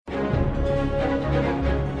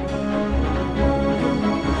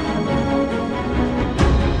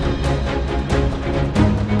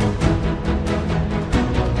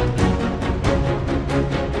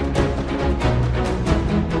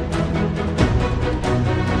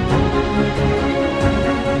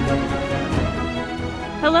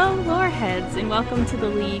welcome to The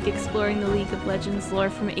League, exploring the League of Legends lore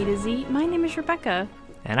from A to Z. My name is Rebecca.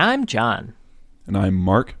 And I'm John. And I'm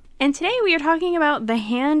Mark. And today we are talking about The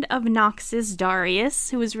Hand of Noxus Darius,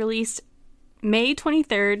 who was released May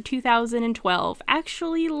 23rd, 2012.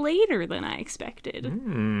 Actually later than I expected.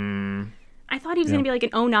 I thought he was going to be like an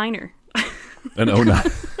 09er. An 09.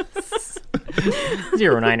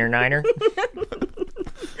 09er.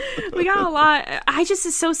 We got a lot. I just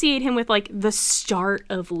associate him with like the start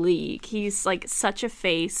of League. He's like such a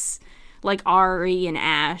face, like Ahri and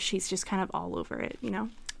Ashe. He's just kind of all over it, you know?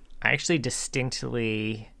 I actually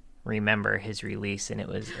distinctly remember his release, and it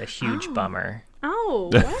was a huge bummer. Oh,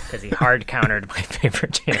 what? Because he hard countered my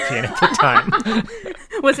favorite champion at the time.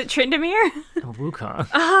 Was it Tryndamere? Wukong.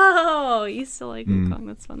 Oh, you still like Wukong.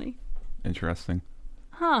 That's funny. Interesting.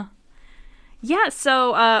 Huh. Yeah,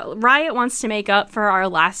 so Riot wants to make up for our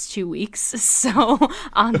last 2 weeks. So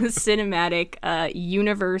on the cinematic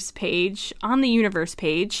universe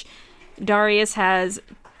page, Darius has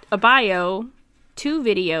a bio, 2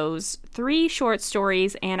 videos, 3 short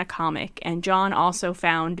stories, and a comic. And John also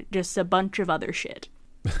found just a bunch of other shit.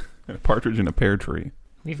 A partridge in a pear tree.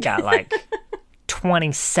 We've got like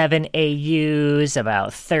 27 AUs,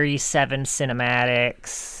 about 37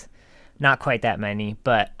 cinematics. Not quite that many,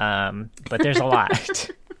 but there's a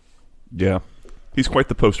lot. Yeah. He's quite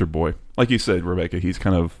the poster boy. Like you said, Rebecca, he's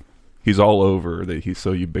all over, that he's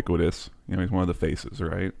so ubiquitous. You know, he's one of the faces,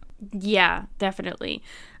 right? Yeah, definitely.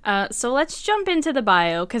 So let's jump into the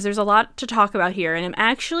bio, because there's a lot to talk about here, and I'm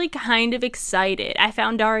actually kind of excited. I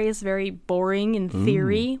found Darius very boring in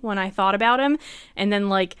theory when I thought about him, and then,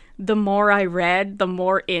 like, the more I read, the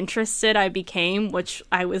more interested I became, which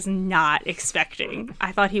I was not expecting.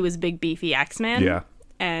 I thought he was big, beefy X-Man. Yeah.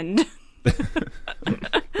 And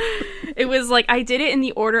it was like, I did it in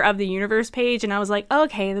the order of the universe page, and I was like,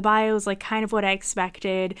 okay, the bio is like kind of what I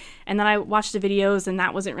expected. And then I watched the videos, and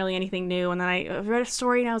that wasn't really anything new. And then I read a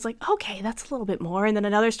story, and I was like, okay, that's a little bit more. And then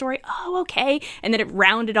another story, oh, okay. And then it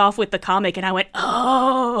rounded off with the comic, and I went,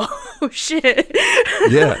 oh, shit.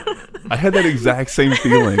 Yeah. I had that exact same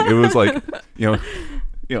feeling. It was like, you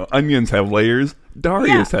know, onions have layers.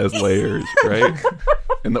 Darius has layers, right?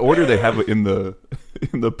 And the order they have it in the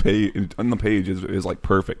page on the page is like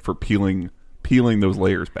perfect for peeling those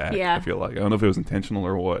layers back. Yeah. I feel like, I don't know if it was intentional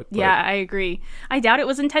or what. But. Yeah, I agree. I doubt it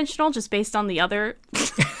was intentional, just based on the other.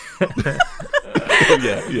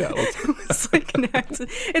 yeah. It's like an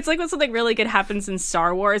accident. It's like when something really good happens in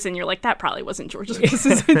Star Wars, and you're like, that probably wasn't George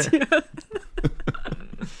Lucas's idea.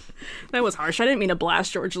 That was harsh. I didn't mean to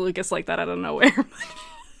blast George Lucas like that out of nowhere.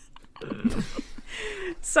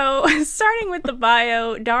 So, starting with the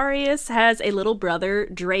bio, Darius has a little brother,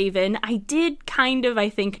 Draven. I did I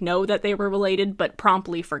think, know that they were related, but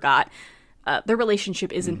promptly forgot. Their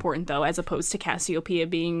relationship is important, though, as opposed to Cassiopeia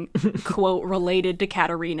being, quote, related to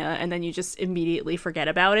Katarina, and then you just immediately forget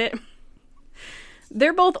about it.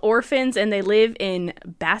 They're both orphans, and they live in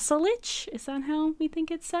Basilich. Is that how we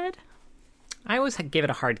think it's said? I always give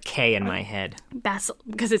it a hard K in my head.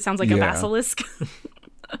 Because it sounds like a basilisk.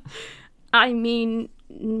 I mean,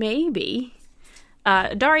 maybe.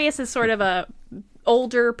 Darius is sort of a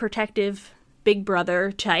older, protective big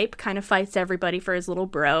brother type, kind of fights everybody for his little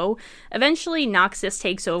bro. Eventually, Noxus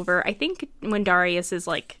takes over, I think when Darius is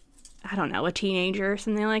like, I don't know, a teenager or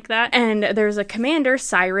something like that. And there's a commander,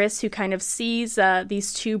 Cyrus, who kind of sees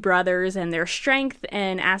these 2 brothers and their strength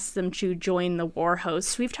and asks them to join the war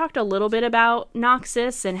host. We've talked a little bit about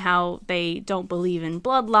Noxus and how they don't believe in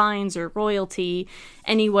bloodlines or royalty.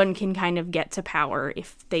 Anyone can kind of get to power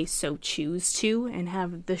if they so choose to and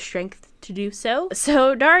have the strength to do so.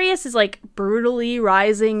 So Darius is like brutally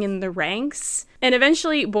rising in the ranks, and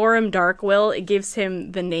eventually Borum Darkwill gives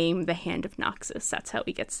him the name The Hand of Noxus. That's how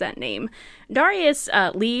he gets that name. Darius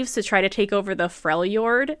leaves to try to take over the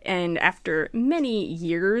Freljord, and after many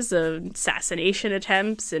years of assassination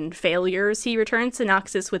attempts and failures, he returns to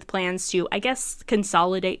Noxus with plans to, I guess,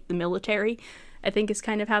 consolidate the military, I think is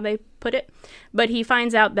kind of how they put it. But he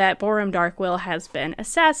finds out that Borum Darkwill has been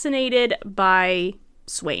assassinated by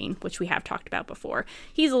Swain, which we have talked about before.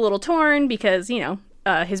 He's a little torn because, you know,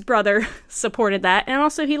 his brother supported that, and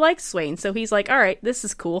also he likes Swain, so he's like, all right, this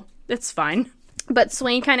is cool, it's fine. But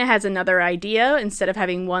Swain kind of has another idea. Instead of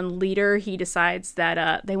having one leader, he decides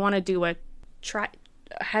that they want to do a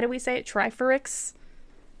how do we say it? Triferix?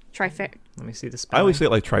 Let me see the I spelling. always say it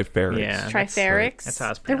like Triferix. Yeah. Triferix. That's how I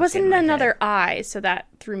was there pronouncing it in wasn't my another I, so that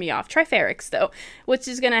threw me off. Triferix, though, which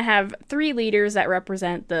is going to have 3 leaders that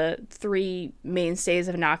represent the 3 mainstays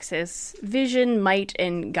of Noxus: Vision, Might,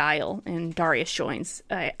 and Guile. And Darius joins.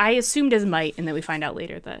 I assumed as Might, and then we find out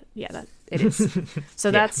later that it is. So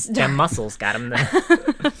that's Them muscles got him there.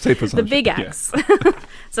 Safe the assumption. big X.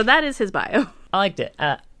 So that is his bio. I liked it.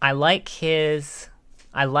 I like his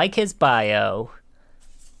bio.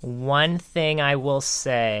 One thing I will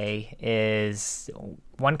say is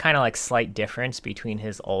one kind of like slight difference between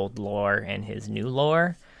his old lore and his new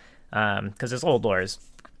lore, because his old lore is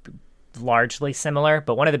largely similar,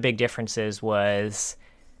 but one of the big differences was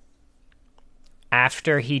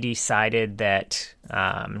after he decided that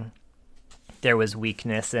there was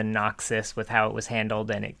weakness in Noxus with how it was handled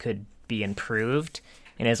and it could be improved.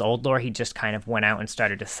 In his old lore, he just kind of went out and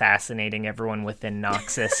started assassinating everyone within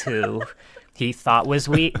Noxus who he thought was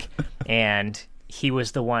weak, and he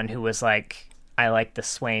was the one who was like, I like the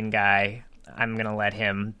Swain guy, I'm going to let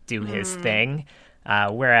him do his thing.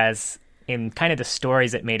 Whereas in kind of the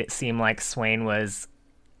stories, it made it seem like Swain was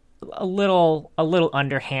a little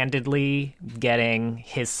underhandedly getting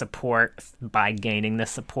his support by gaining the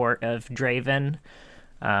support of Draven.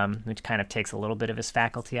 Which kind of takes a little bit of his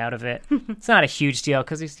faculty out of it. It's not a huge deal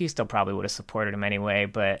because he still probably would have supported him anyway,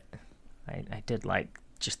 but I did like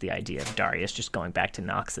just the idea of Darius just going back to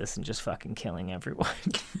Noxus and just fucking killing everyone.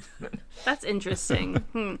 That's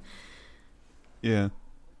interesting. Yeah.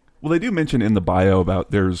 Well, they do mention in the bio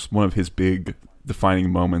about there's one of his big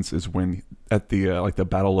defining moments is when at the like the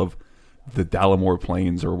Battle of the Dalamore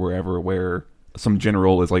Plains or wherever, where some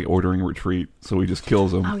general is like ordering retreat, so he just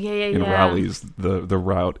kills him and rallies the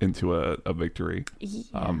rout into a victory.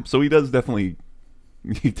 Yeah. So he does definitely,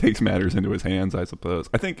 he takes matters into his hands, I suppose.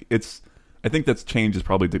 I think that's change is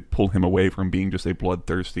probably to pull him away from being just a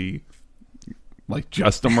bloodthirsty, like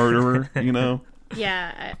just a murderer, you know?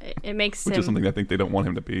 Yeah, it makes Which him... is something I think they don't want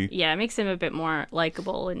him to be. Yeah, it makes him a bit more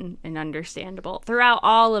likable and understandable. Throughout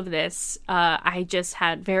all of this, I just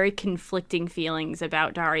had very conflicting feelings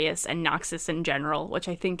about Darius and Noxus in general, which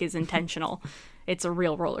I think is intentional. It's a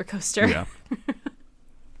real roller coaster. Yeah.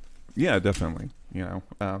 Yeah, definitely. You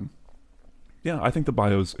know, yeah, I think the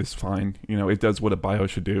bio is fine. You know, it does what a bio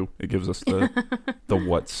should do. It gives us the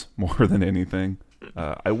what's more than anything.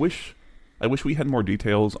 I wish we had more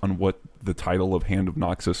details on what the title of Hand of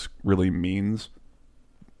Noxus really means.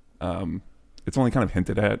 It's only kind of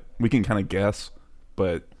hinted at. We can kind of guess,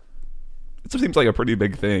 but it seems like a pretty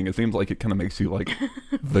big thing. It seems like it kind of makes you like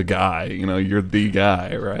the guy. You know, you're the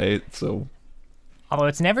guy, right? So, although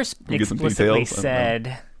it's never explicitly details?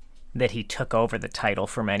 said that he took over the title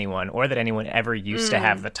from anyone or that anyone ever used to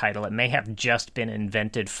have the title. It may have just been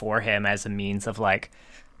invented for him as a means of like,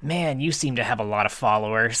 man, you seem to have a lot of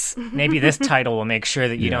followers. Maybe this title will make sure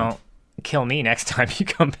that you don't kill me next time you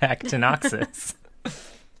come back to Noxus.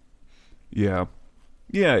 Yeah.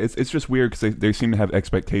 Yeah, it's just weird because they seem to have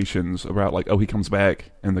expectations about like, oh, he comes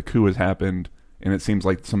back and the coup has happened, and it seems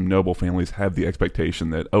like some noble families have the expectation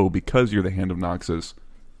that, oh, because you're the Hand of Noxus,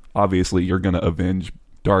 obviously you're going to avenge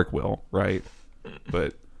Darkwill, right?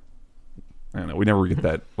 But I don't know. We never get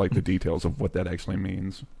that, like the details of what that actually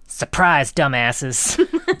means. Surprise, dumbasses.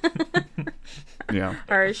 Yeah.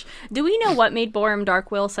 Harsh. Do we know what made Borim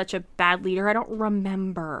Darkwill such a bad leader? I don't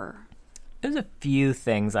remember. There's a few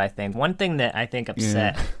things, I think. One thing that I think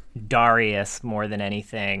upset Darius more than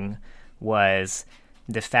anything was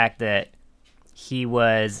the fact that he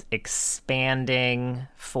was expanding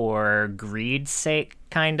for greed's sake,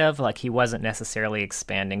 kind of. Like, he wasn't necessarily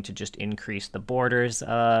expanding to just increase the borders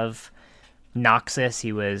of Noxus.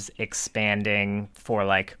 He was expanding for,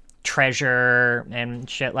 like, treasure and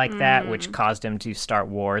shit like that, which caused him to start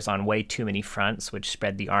wars on way too many fronts, which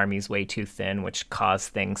spread the armies way too thin, which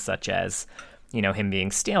caused things such as, you know, him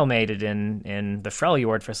being stalemated in the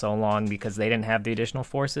Freljord for so long because they didn't have the additional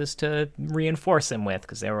forces to reinforce him with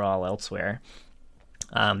because they were all elsewhere.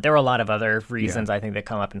 There were a lot of other reasons, I think, that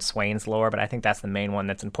come up in Swain's lore, but I think that's the main one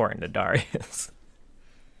that's important to Darius.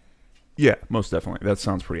 Yeah, most definitely. That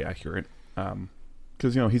sounds pretty accurate.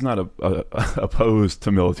 Because, you know, he's not opposed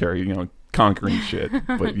to military, you know, conquering shit,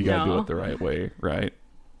 but you gotta do it the right way, right?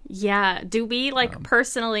 Yeah. Do we, like,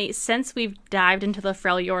 personally, since we've dived into the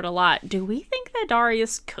Freljord a lot, do we think that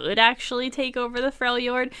Darius could actually take over the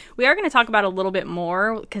Freljord? We are going to talk about it a little bit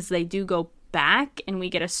more, because they do go back, and we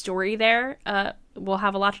get a story there. We'll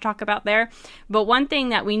have a lot to talk about there. But one thing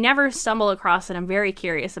that we never stumble across that I'm very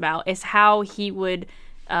curious about is how he would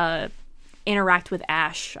interact with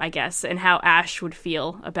Ash, I guess, and how Ash would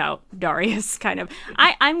feel about Darius, kind of.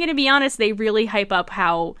 I'm going to be honest, they really hype up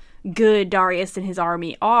how good Darius and his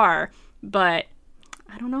army are, but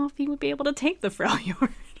I don't know if he would be able to take the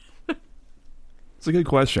Freljord. It's a good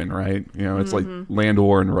question, right? You know, it's like land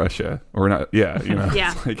war in Russia, or not? Yeah, you know,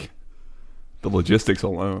 Yeah. It's like the logistics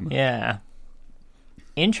alone. Yeah.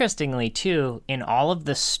 Interestingly, too, in all of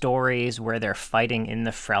the stories where they're fighting in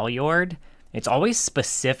the Freljord, it's always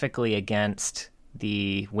specifically against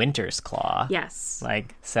the Winter's Claw. Yes.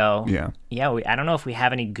 Like, so, I don't know if we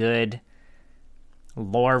have any good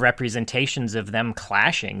lore representations of them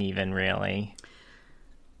clashing, even, really.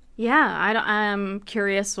 Yeah, I'm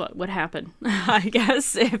curious what would happen, I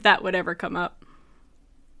guess, if that would ever come up.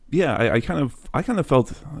 Yeah, I kind of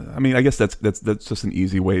felt. I mean, I guess that's just an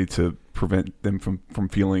easy way to prevent them from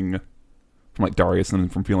feeling, from like Darius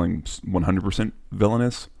and from feeling 100%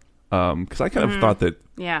 villainous. Because I kind of thought that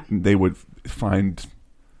they would find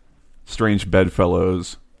strange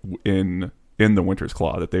bedfellows in the Winter's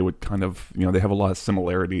Claw, that they would kind of, you know, they have a lot of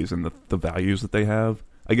similarities in the values that they have.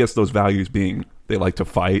 I guess those values being they like to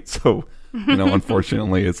fight. So, you know,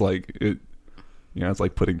 unfortunately, it's like it. You know, it's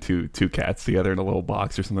like putting two cats together in a little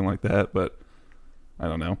box or something like that, but I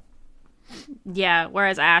don't know. Yeah,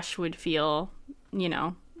 whereas Ash would feel, you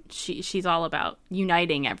know, she's all about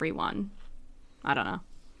uniting everyone. I don't know.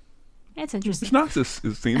 It's interesting. Which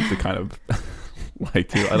Noxus seems to kind of like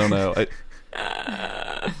to. I don't know.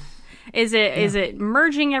 Is it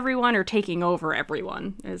merging everyone or taking over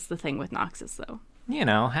everyone is the thing with Noxus, though. You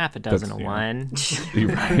know, half a dozen of one. You're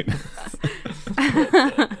right.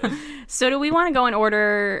 So do we want to go in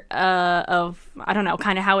order of, I don't know,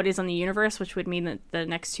 kind of how it is on the universe, which would mean that the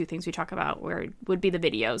next two things we talk about would be the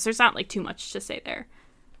videos. There's not like too much to say there.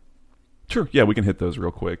 Sure. Yeah, we can hit those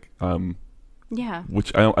real quick. Yeah.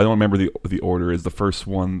 Which I don't remember the order. Is the first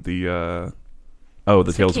one the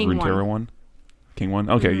Tales of Runeterra one? King one?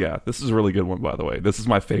 Okay, yeah. This is a really good one, by the way. This is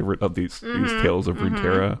my favorite of these Tales of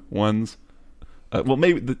Runeterra ones. Well,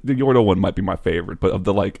 maybe the Yordo one might be my favorite, but of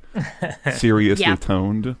the like seriously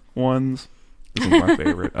toned ones, this one's my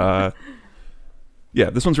favorite. Yeah,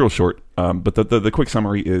 this one's real short, but the quick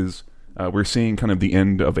summary is we're seeing kind of the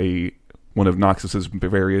end of one of Noxus's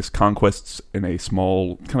various conquests in a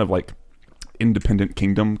small kind of like independent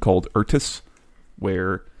kingdom called Ertis,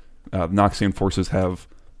 where Noxian forces have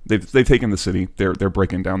they've taken the city. They're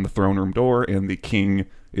breaking down the throne room door, and the king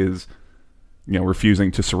is, you know,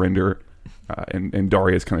 refusing to surrender. And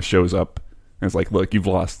Darius kind of shows up and is like, look, you've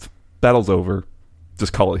lost. Battle's over.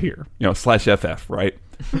 Just call it here. You know, /FF, right?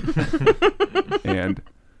 And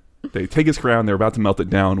they take his crown. They're about to melt it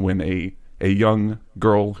down when a young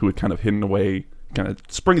girl who had kind of hidden away kind of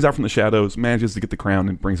springs out from the shadows, manages to get the crown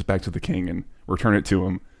and brings it back to the king and return it to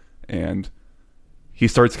him. And he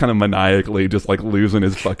starts kind of maniacally just like losing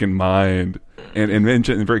his fucking mind.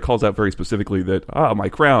 And calls out very specifically that, my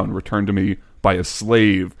crown returned to me by a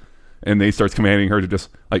slave. And they starts commanding her to just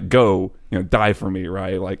like go, you know, die for me,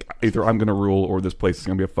 right? Like either I'm gonna rule or this place is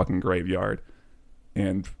gonna be a fucking graveyard.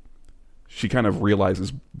 And she kind of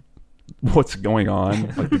realizes what's going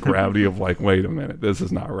on, like the gravity of like, wait a minute, this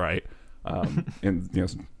is not right, and you know,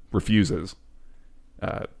 refuses.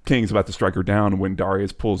 King's about to strike her down when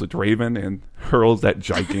Darius pulls a Draven and hurls that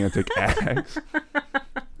gigantic axe,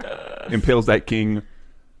 impales that king.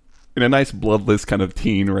 In a nice bloodless kind of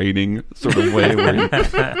teen rating sort of way, where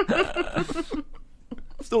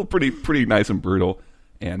still pretty nice and brutal,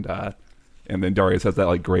 and then Darius has that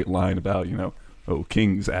like great line about, you know, oh,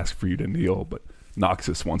 kings ask for you to kneel, but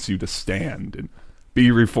Noxus wants you to stand and be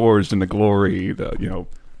reforged in the glory. You know,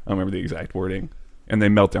 I don't remember the exact wording, and they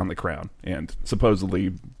melt down the crown, and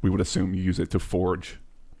supposedly we would assume use it to forge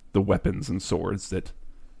the weapons and swords that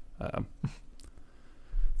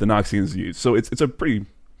the Noxians use. So it's a pretty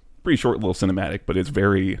short little cinematic, but it's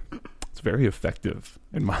very effective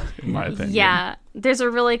in my opinion. Yeah, there's a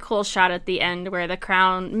really cool shot at the end where the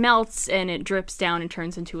crown melts and it drips down and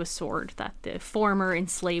turns into a sword that the former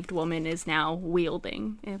enslaved woman is now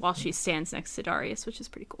wielding while she stands next to Darius, which is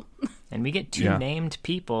pretty cool. And we get two named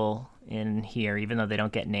people in here, even though they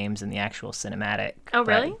don't get names in the actual cinematic. Oh,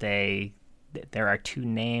 really? There are two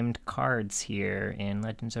named cards here in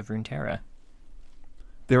Legends of Runeterra.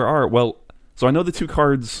 There are. Well, so I know the two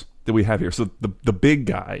cards that we have here. So the big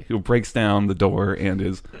guy who breaks down the door and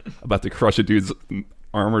is about to crush a dude's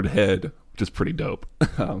armored head, which is pretty dope,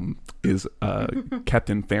 is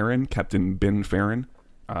Captain Ben Farron.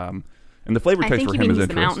 And the flavor text for him is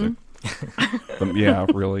interesting. Yeah,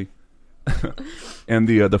 really. And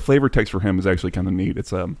the flavor text for him is actually kind of neat.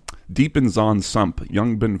 It's deep in Zon's sump,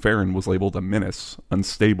 young Ben Farron was labeled a menace,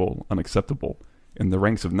 unstable, unacceptable. In the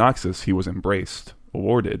ranks of Noxus, he was embraced,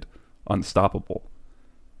 awarded, unstoppable.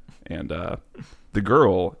 And the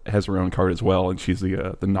girl has her own card as well, and she's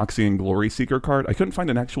the Noxian Glory Seeker card. I couldn't find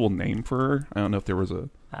an actual name for her. I don't know if there was a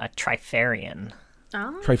Trifarian.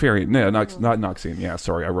 Oh. Trifarian. No, not Noxian. Yeah,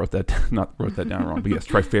 sorry, I wrote that down wrong. But yes,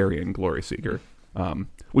 Trifarian Glory Seeker,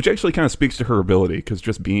 which actually kind of speaks to her ability, because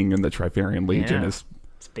just being in the Trifarian Legion it's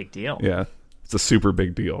a big deal. Yeah, it's a super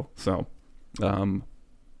big deal. So, were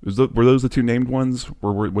those the two named ones,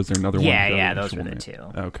 or was there another one? Yeah, those were the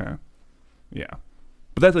two. Okay, yeah.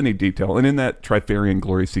 But that's a neat detail. And in that Trifarian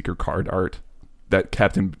Glory Seeker card art, that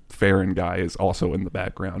Captain Farron guy is also in the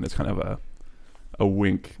background. It's kind of a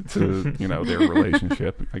wink to, their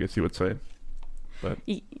relationship, I guess you would say. But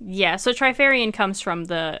yeah, so Trifarian comes from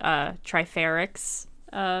the Trifarix,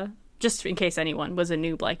 just in case anyone was a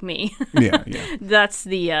noob like me. Yeah. That's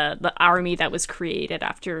the army that was created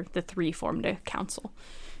after the three formed a council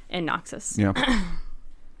in Noxus. Yeah.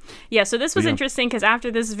 Yeah, so this was interesting because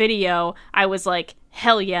after this video, I was like,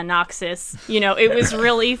 hell yeah, Noxus. It was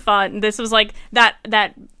really fun. This was like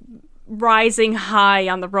that rising high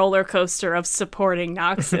on the roller coaster of supporting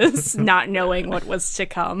Noxus, not knowing what was to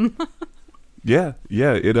come. Yeah.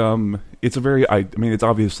 It's a very, it's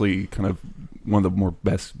obviously kind of one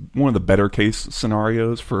of the better case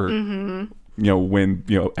scenarios for, when,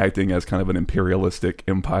 acting as kind of an imperialistic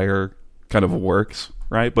empire kind of works,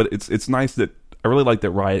 right? But it's nice that, I really like that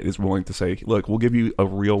Riot is willing to say, look, we'll give you a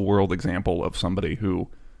real world example of somebody who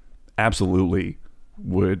absolutely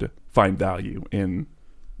would find value in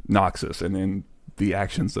Noxus and in the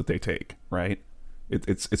actions that they take, right?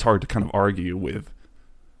 It's hard to kind of argue with,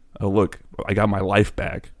 oh, look, I got my life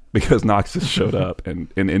back because Noxus showed up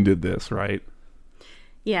and ended this, right?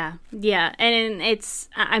 Yeah. And it's,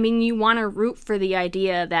 you want to root for the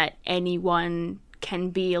idea that anyone can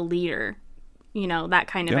be a leader. That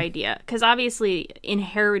kind of idea. Because obviously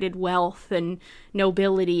inherited wealth and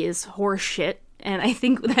nobility is horseshit. And I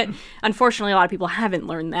think that, unfortunately, a lot of people haven't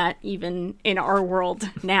learned that, even in our world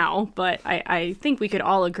now. But I think we could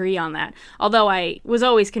all agree on that. Although I was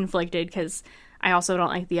always conflicted, because I also don't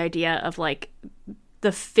like the idea of,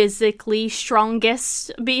 the physically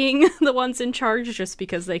strongest being the ones in charge just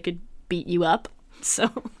because they could beat you up. So,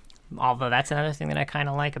 although that's another thing that I kind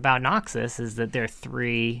of like about Noxus is that their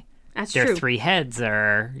three true. Three heads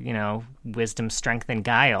are, wisdom, strength, and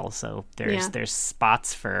guile. So there's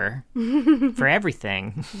spots for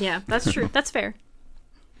everything. Yeah, that's true. That's fair.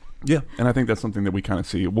 Yeah, and I think that's something that we'll kind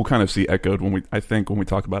of see echoed when we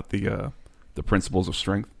talk about the Principles of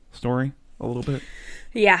Strength story a little bit.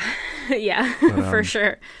 Yeah, but, for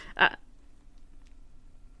sure.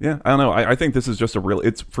 Yeah, I don't know. I think this is just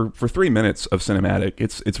it's for 3 minutes of cinematic.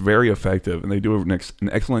 It's very effective, and they do an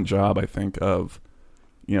excellent job, I think, of,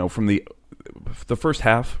 from the first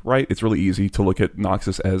half, right? It's really easy to look at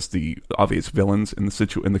Noxus as the obvious villains in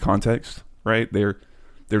the context, right? Their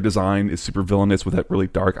design is super villainous with that really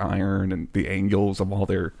dark iron, and the angles of all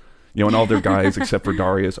their, and all their guys except for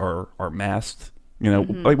Darius are masked,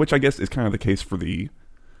 which I guess is kind of the case for the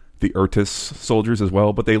Urtus soldiers as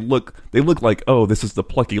well. But they look like, oh, this is the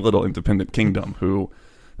plucky little independent kingdom who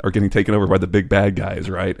are getting taken over by the big bad guys,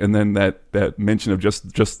 right? And then that mention of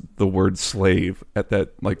just the word slave at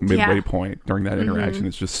that midway point during that interaction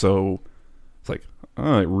is just so, it's like,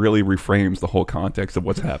 it really reframes the whole context of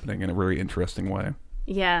what's happening in a very interesting way.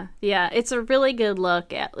 Yeah, it's a really good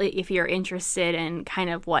look at, if you're interested in kind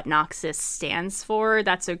of what Noxus stands for.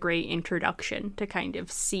 That's a great introduction to kind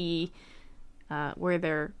of see where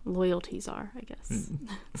their loyalties are, I guess.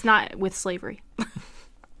 It's not with slavery.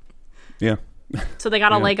 Yeah. So they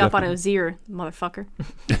got a leg up on Azir, motherfucker.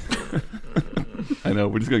 I know.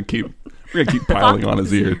 We're gonna keep piling on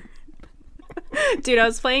Azir. Dude, I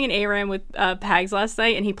was playing an ARAM with Pags last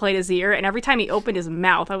night, and he played Azir, and every time he opened his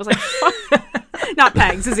mouth, I was like, fuck. Not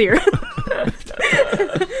Pags, Azir.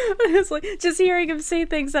 I was like, just hearing him say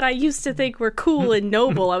things that I used to think were cool and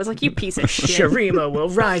noble, I was like, you piece of shit. Shurima will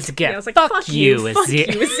rise again. Yeah, I was like, fuck you,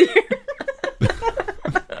 Azir.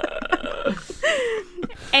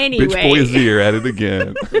 Anyway. Bitch boy Azir at it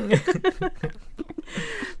again.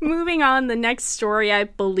 Moving on, the next story, I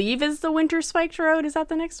believe, is the Winter Spiked Road. Is that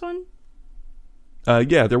the next one?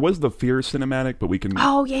 Yeah, there was the Fear cinematic, but we can...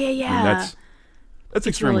 Oh, yeah. I mean, that's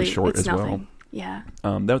extremely short as nothing. well. Yeah.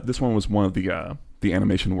 This one was one of the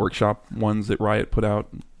animation workshop ones that Riot put out.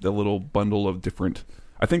 The little bundle of different...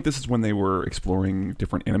 I think this is when they were exploring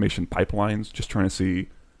different animation pipelines, just trying to see,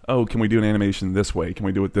 can we do an animation this way? Can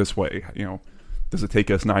we do it this way? Does it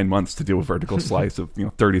take us 9 months to do a vertical slice of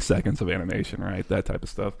 30 seconds of animation, right? That type of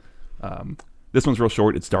stuff. This one's real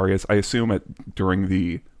short. It's Darius. I assume during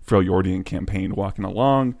the Freljordian campaign, walking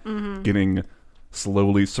along, getting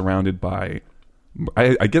slowly surrounded by...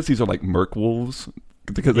 I guess these are like merc wolves,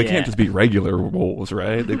 because they can't just be regular wolves,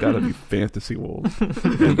 right? They've got to be fantasy wolves.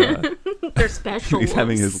 And, they're special. He's wolves.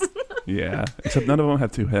 having his except none of them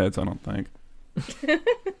have two heads, I don't think.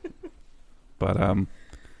 But and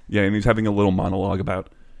he's having a little monologue about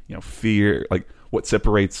fear, like what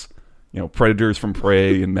separates predators from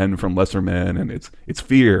prey and men from lesser men, and it's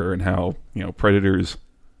fear, and how predators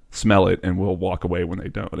smell it and will walk away when they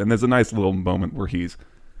don't. And there's a nice little moment where he's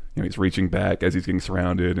reaching back as he's getting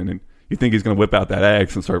surrounded, and you think he's going to whip out that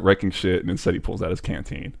axe and start wrecking shit, and instead he pulls out his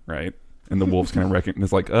canteen, right? And the wolves kind of wreck it, and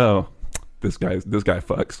it's like, oh, this guy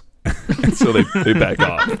fucks. And so they back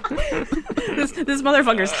off. This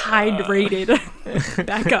motherfucker's hydrated.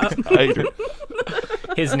 Back up.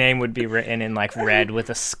 His name would be written in like red with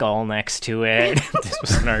a skull next to it. This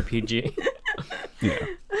was an RPG.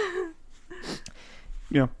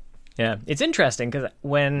 Yeah, it's interesting because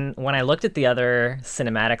when I looked at the other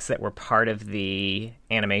cinematics that were part of the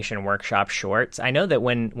Animation Workshop shorts, I know that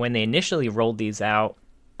when they initially rolled these out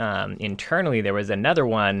internally, there was another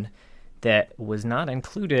one that was not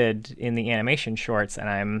included in the animation shorts, and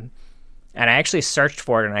I actually searched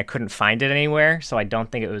for it and I couldn't find it anywhere, so I don't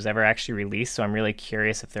think it was ever actually released. So I'm really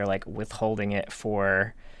curious if they're like withholding it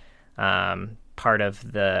for part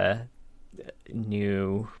of the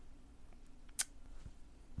new.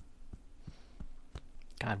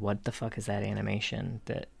 God, what the fuck is that animation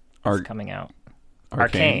that is coming out?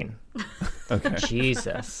 Arcane. Okay.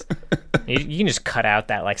 Jesus. You can just cut out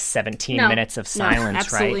that like 17 minutes of silence,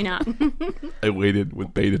 absolutely right? Absolutely not. I waited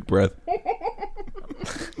with bated breath.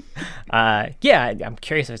 I'm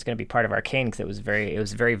curious if it's going to be part of Arcane, because it was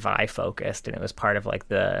very Vi focused, and it was part of like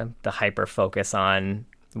the hyper focus on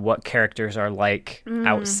what characters are like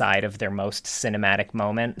outside of their most cinematic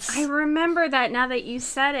moments. I remember that now that you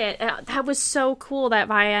said it. That was so cool, that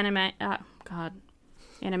Vi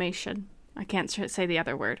animation. I can't say the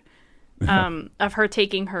other word. Of her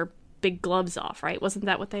taking her big gloves off, right? Wasn't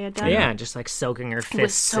that what they had done? Yeah, just like soaking her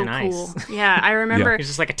fists in ice. It was so cool. Yeah, I remember. It was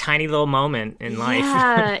just like a tiny little moment in life.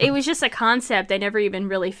 Yeah, it was just a concept. I never even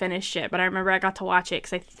really finished it, but I remember I got to watch it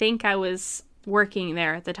because I think I was working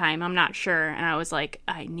there at the time. I'm not sure. And I was like,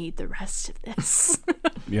 I need the rest of this.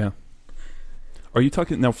 Yeah. Are you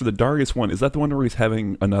talking now for the Darius one? Is that the one where he's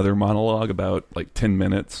having another monologue about like 10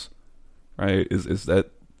 minutes? Right? Is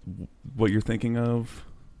that what you're thinking of?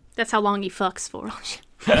 That's how long he fucks for.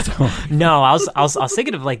 No, I was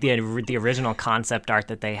thinking of like the original concept art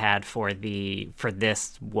that they had for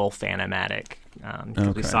this wolf animatic.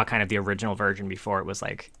 We saw kind of the original version before it was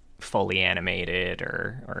like fully animated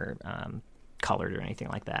or colored or anything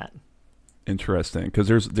like that. Interesting,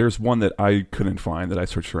 because there's one that I couldn't find that I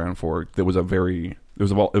searched around for. That was it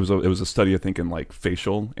was a study, I think, in like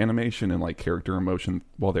facial animation and like character emotion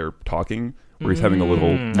while they're talking, where he's having a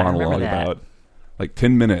little monologue about like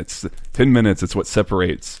 10 minutes. 10 minutes. It's what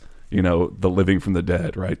separates the living from the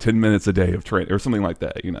dead, right? 10 minutes a day of training or something like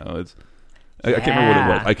that. It's I can't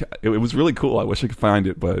remember what it was. It was really cool. I wish I could find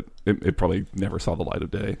it, but it probably never saw the light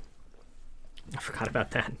of day. I forgot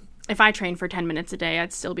about that. If I trained for 10 minutes a day,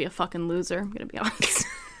 I'd still be a fucking loser. I'm going to be honest.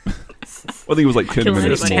 Well, I think it was like 10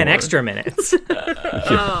 minutes. 10 extra minutes.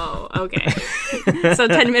 Oh, okay. So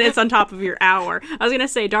 10 minutes on top of your hour. I was going to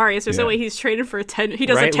say, Darius, there's no way he's training for a 10. He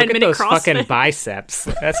does a 10 minute CrossFit. Look at those fucking biceps.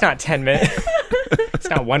 That's not 10 minutes. It's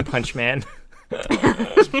not One Punch Man.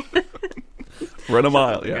 Run a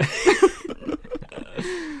mile, yeah.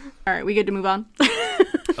 All right, we good to move on?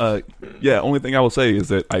 Yeah, only thing I will say is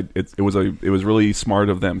that it was really smart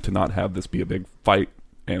of them to not have this be a big fight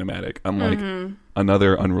animatic, unlike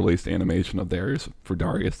another unreleased animation of theirs for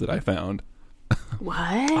Darius that I found.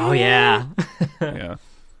 What? Oh yeah. Yeah.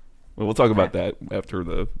 Well, we'll talk about that after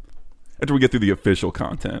we get through the official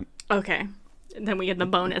content. Okay. And then we get the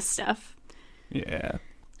bonus stuff. Yeah.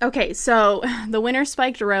 Okay, so The Winter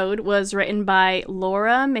Spiked Road was written by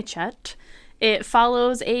Laura Mitchett. It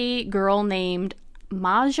follows a girl named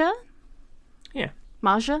Maja. Yeah.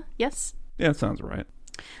 Maja, yes? Yeah, that sounds right.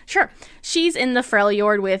 Sure. She's in the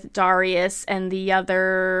Freljord with Darius and the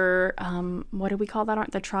other, what do we call that? What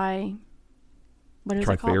is it called?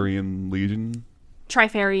 Trifarian Legion?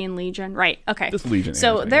 Trifarian Legion, right. Okay. Just Legionnaires.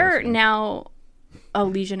 So they're now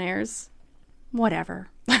Legionnaires. Whatever.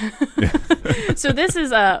 So this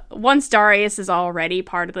is once Darius is already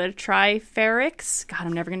part of the Trifarix. God,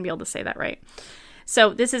 I'm never going to be able to say that right.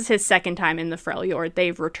 So this is his second time in the Freljord.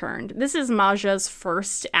 They've returned. This is Maja's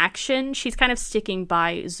first action. She's kind of sticking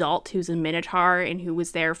by Zalt, who's a Minotaur and who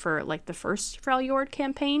was there for like the first Freljord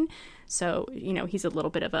campaign. So, he's a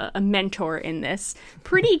little bit of a mentor in this.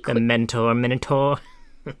 Pretty quick. The Minotaur.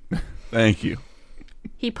 Thank you.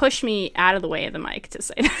 He pushed me out of the way of the mic to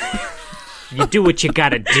say that. You do what you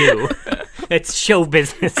gotta do. It's show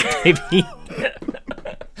business, baby.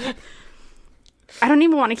 I don't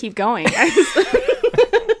even want to keep going.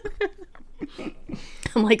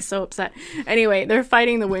 I'm like so upset. Anyway, they're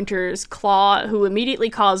fighting the Winter's Claw, who immediately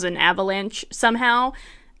cause an avalanche somehow.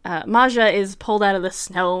 Maja is pulled out of the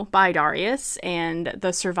snow by Darius, and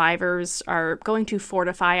the survivors are going to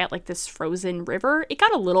fortify at like this frozen river. It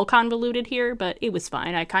got a little convoluted here, but it was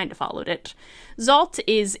fine. I kind of followed it. Zalt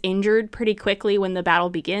is injured pretty quickly when the battle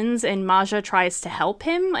begins, and Maja tries to help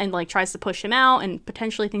him and like tries to push him out and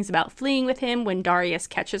potentially thinks about fleeing with him when Darius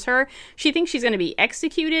catches her. She thinks she's going to be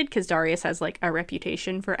executed because Darius has like a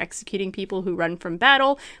reputation for executing people who run from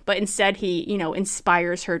battle, but instead he,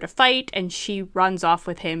 inspires her to fight, and she runs off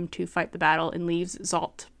with him to fight the battle and leaves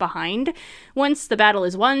Zalt behind. Once the battle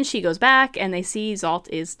is won, she goes back and they see Zalt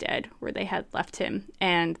is dead where they had left him,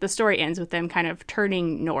 and the story ends with them kind of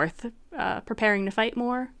turning north, preparing to fight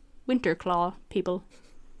more Winterclaw people.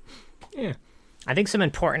 Yeah. I think some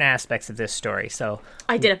important aspects of this story. So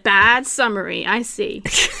I did a bad summary, I see.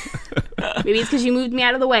 Maybe it's because you moved me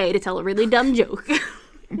out of the way to tell a really dumb joke. I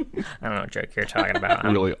don't know what joke you're talking about.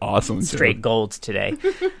 Really awesome straight joke. Golds today.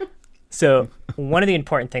 So one of the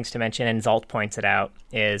important things to mention, and Zalt points it out,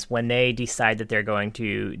 is when they decide that they're going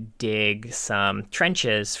to dig some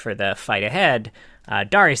trenches for the fight ahead,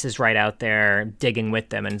 Darius is right out there digging with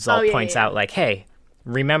them, and Zalt points out, like, hey,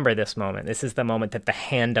 remember this moment. This is the moment that the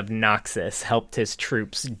hand of Noxus helped his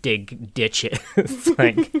troops dig ditches.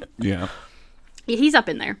 Yeah. He's up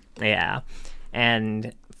in there. Yeah.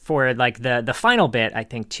 And for, like, the final bit, I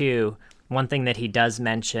think, too, one thing that he does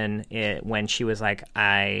mention when she was like,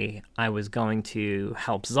 I was going to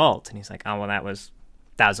help Zalt, and he's like, oh, well, that was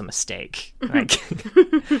a mistake. Like,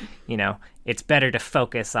 it's better to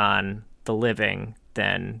focus on the living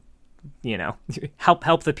than,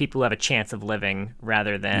 help the people who have a chance of living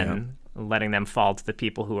rather than letting them fall to the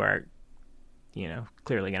people who are,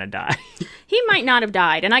 clearly going to die. He might not have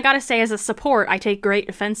died, and I gotta say, as a support, I take great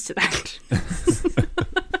offense to that.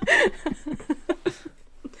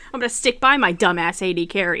 I'm going to stick by my dumbass AD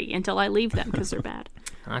carry until I leave them because they're bad.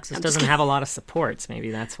 Noxus doesn't have a lot of supports.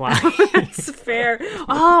 Maybe that's why. That's fair.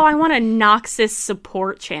 Oh, I want a Noxus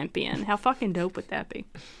support champion. How fucking dope would that be?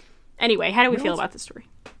 Anyway, how do we feel about the story?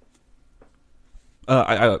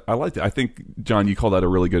 I liked it. I think, John, you call that a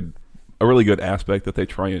really good aspect that they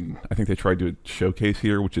tried to showcase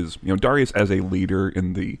here, which is, Darius as a leader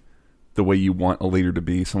in the way you want a leader to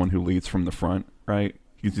be, someone who leads from the front, right?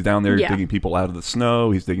 He's down there digging people out of the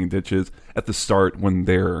snow. He's digging ditches. At the start, when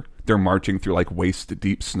they're marching through like waist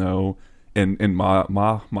deep snow, and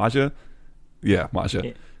Maja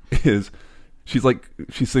is she's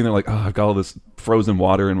sitting there like, oh, I've got all this frozen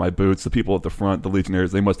water in my boots. The people at the front, the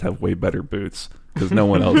Legionnaires, they must have way better boots because no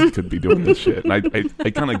one else could be doing this shit. And I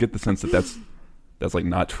kind of get the sense that that's like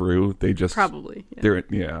not true. They just probably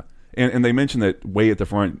And they mentioned that way at the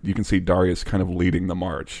front, you can see Darius kind of leading the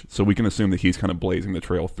march. So we can assume that he's kind of blazing the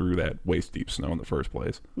trail through that waist-deep snow in the first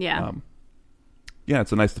place. Yeah.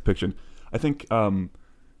 It's a nice depiction. I think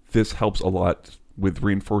this helps a lot with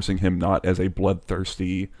reinforcing him not as a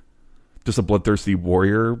bloodthirsty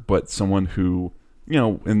warrior, but someone who,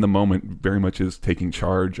 in the moment very much is taking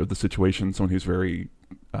charge of the situation, someone who's very,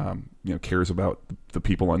 cares about the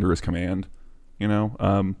people under his command,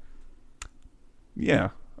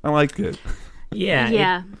 I liked it.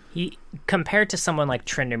 Yeah. He compared to someone like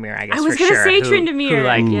Tryndamere, I guess. I was going to say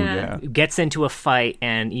Tryndamere, who gets into a fight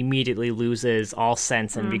and immediately loses all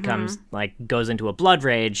sense and becomes goes into a blood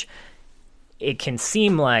rage. It can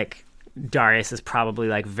seem like Darius is probably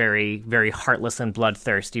like very, very heartless and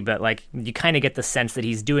bloodthirsty, but like you kind of get the sense that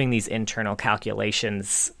he's doing these internal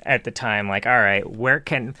calculations at the time. Like, all right, where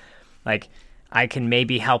can I can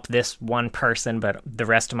maybe help this one person, but the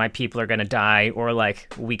rest of my people are going to die, or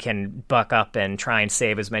like we can buck up and try and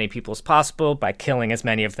save as many people as possible by killing as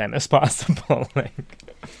many of them as possible.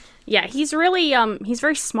 Yeah, he's really he's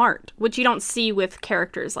very smart, which you don't see with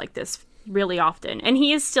characters like this really often. And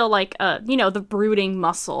he is still like the brooding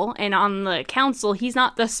muscle, and on the council he's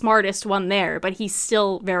not the smartest one there, but he's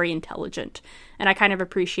still very intelligent. And I kind of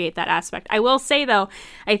appreciate that aspect. I will say, though,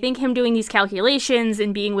 I think him doing these calculations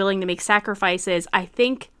and being willing to make sacrifices, I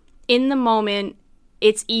think in the moment,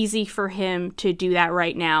 it's easy for him to do that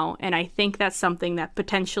right now. And I think that's something that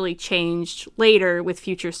potentially changed later with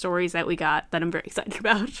future stories that we got that I'm very excited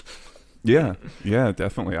about. Yeah,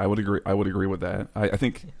 definitely. I would agree with that. I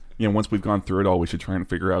think, once we've gone through it all, we should try and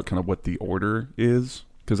figure out kind of what the order is.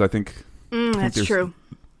 Because I think that's true.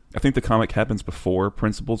 I think the comic happens before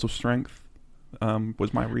Principles of Strength.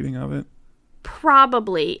 Was my reading of it.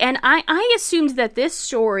 Probably. And I assumed that this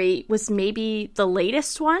story was maybe the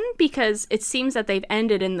latest one because it seems that they've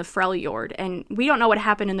ended in the Freljord, and we don't know what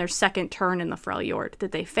happened in their second turn in the Freljord.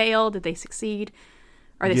 Did they fail? Did they succeed?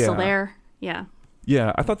 Are they still there? Yeah.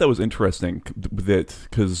 Yeah, I thought that was interesting that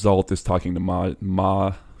because Zalt is talking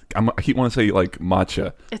to I keep wanting to say like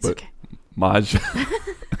Matcha. It's okay. Maj.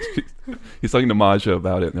 He's talking to Maja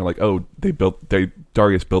about it, and they're like, "Oh,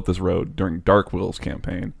 Darius built this road during Darkwill's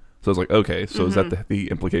campaign." So I was like, "Okay, so is that the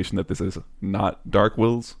implication that this is not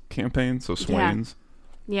Darkwill's campaign? So Swain's?"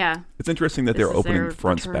 Yeah. It's interesting that they're opening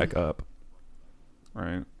fronts back up,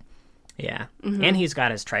 right? Yeah, and he's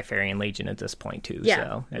got his Trifarian Legion at this point too. Yeah.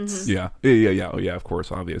 So it's yeah. Oh, yeah. Of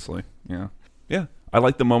course, obviously, yeah. I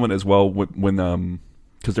like the moment as well when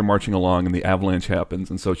because they're marching along and the avalanche happens,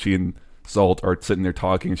 and so she and Zalt are sitting there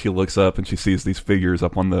talking, and she looks up and she sees these figures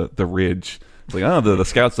up on the ridge. It's like, oh, the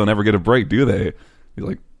scouts don't ever get a break, do they? He's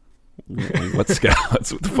like, what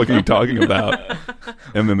scouts? What the fuck are you talking about?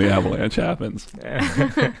 And then the avalanche happens.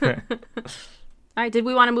 All right, did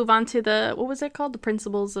we want to move on to what was it called? The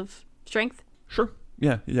Principles of Strength? Sure.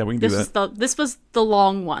 Yeah, we can do that. This was the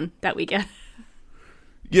long one that we get.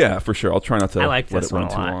 Yeah, for sure. I'll try not to let it run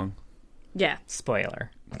too long. Yeah.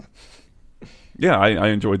 Spoiler. Yeah, I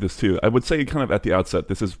enjoyed this too. I would say kind of at the outset,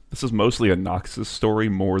 this is mostly a Noxus story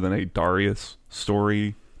more than a Darius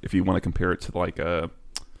story, if you want to compare it to like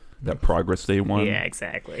that Progress Day one. Yeah,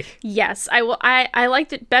 exactly. Yes, I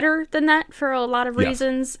liked it better than that for a lot of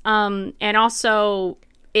reasons. And also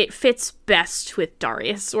it fits best with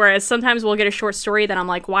Darius. Whereas sometimes we'll get a short story that I'm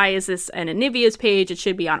like, why is this on Anivia's page? It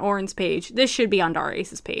should be on Orin's page. This should be on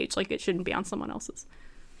Darius's page. Like, it shouldn't be on someone else's.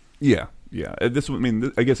 Yeah. I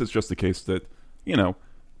guess it's just the case that,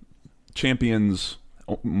 champions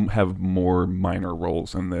have more minor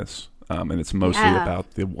roles in this, and it's mostly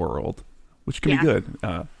about the world, which can be good.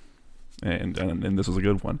 And this is a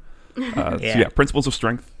good one. So Principles of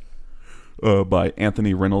Strength by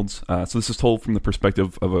Anthony Reynolds. So this is told from the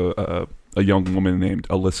perspective of a young woman named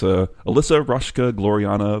Alyssa Roshka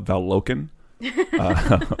Gloriana Valloken.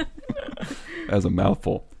 As a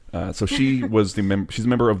mouthful. So she was she's a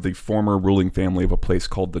member of the former ruling family of a place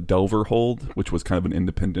called the Delverhold, which was kind of an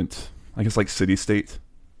independent, I guess, like city-state,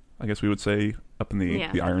 I guess we would say, up in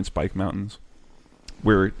the Iron Spike Mountains,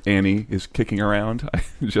 where Annie is kicking around.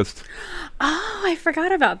 I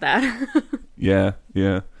forgot about that. Yeah.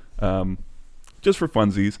 Just for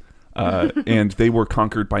funsies. And they were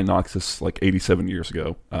conquered by Noxus like 87 years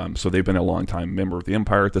ago. So they've been a long time member of the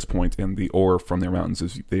Empire at this point, and the ore from their mountains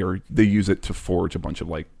is they use it to forge a bunch of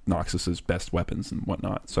like Noxus's best weapons and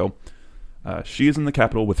whatnot. So she is in the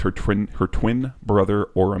capital with her twin brother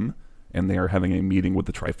Orym, and they are having a meeting with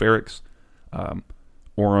the Triferics.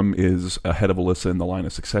 Orym is ahead of Alyssa in the line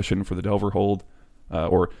of succession for the Delverhold,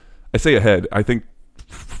 or I say ahead. I think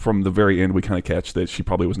from the very end we kind of catch that she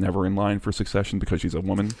probably was never in line for succession because she's a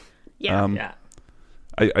woman. Yeah.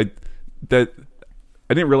 I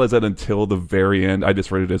didn't realize that until the very end. I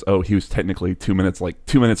just read it as, he was technically 2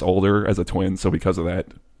 minutes older as a twin, so because of that,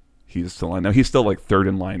 he's still in. Now he's still like third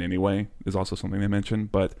in line anyway. Is also something they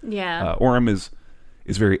mentioned, but Orym is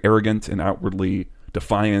very arrogant and outwardly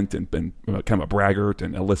defiant and kind of a braggart,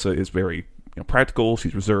 and Alyssa is very practical.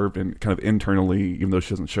 She's reserved and kind of internally, even though she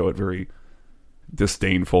doesn't show it, very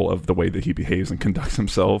disdainful of the way that he behaves and conducts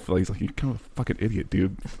himself. Like, he's like, you're kind of a fucking idiot,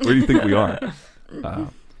 dude. Where do you think we are?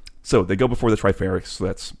 So they go before the Triferics. So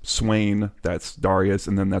that's Swain, that's Darius,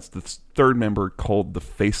 and then that's the third member called the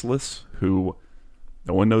Faceless, who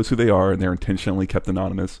no one knows who they are, and they're intentionally kept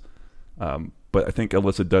anonymous. But I think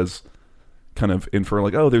Alyssa does kind of infer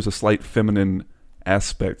like, there's a slight feminine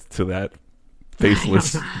aspect to that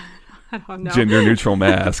faceless I don't know. Gender neutral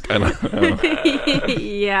mask. I don't know.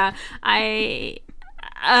 Yeah, I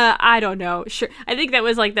don't know. Sure, I think that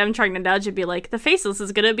was like them trying to nudge and be like, the Faceless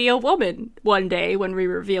is gonna be a woman one day when we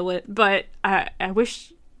reveal it. But I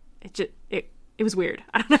wish it was weird.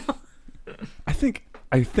 I don't know.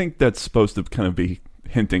 I think that's supposed to kind of be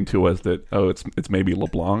hinting to us that it's maybe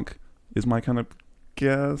LeBlanc is my kind of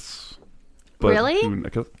guess. But really?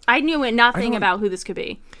 I knew nothing about who this could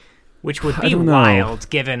be. Which would be wild,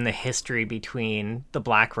 given the history between the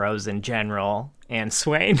Black Rose in general and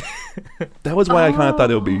Swain. That was why I kind of thought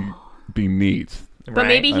it would be neat. But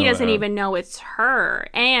maybe he doesn't even know it's her.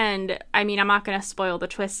 And, I mean, I'm not going to spoil the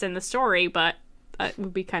twist in the story, but it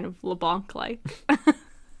would be kind of LeBlanc-like.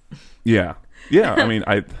 Yeah. I mean,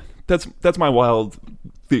 that's my wild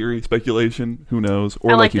theory, speculation. Who knows?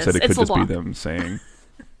 Or like you said, it could just be them saying...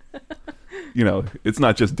 it's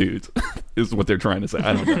not just dudes, is what they're trying to say.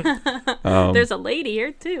 I don't know. There's a lady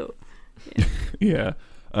here, too. Yeah.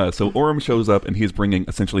 So Orym shows up, and he's bringing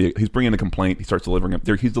a complaint. He starts delivering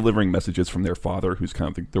it. He's delivering messages from their father, who's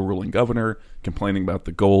kind of the ruling governor, complaining about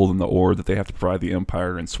the gold and the ore that they have to provide the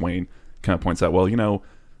empire. And Swain kind of points out, well,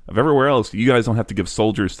 of everywhere else, you guys don't have to give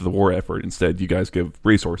soldiers to the war effort. Instead, you guys give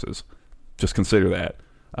resources. Just consider that.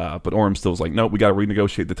 But Orym still's like, no, we got to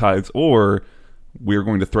renegotiate the tithes, or we're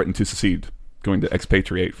going to threaten to secede, going to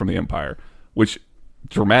expatriate from the empire, which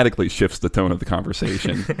dramatically shifts the tone of the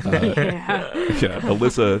conversation.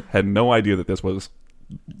 Alyssa had no idea that this was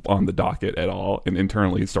on the docket at all, and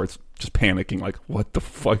internally starts just panicking, like, what the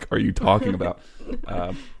fuck are you talking about?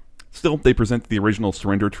 Still, they present the original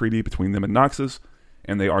surrender treaty between them and Noxus,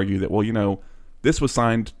 and they argue that, well, this was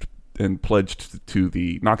signed and pledged to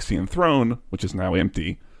the Noxian throne, which is now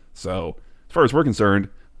empty. So, as far as we're concerned,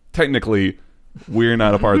 technically, we're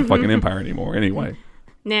not a part of the fucking empire anymore anyway.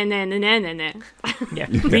 Nah. Yeah.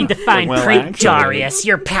 Read the fine print, Darius.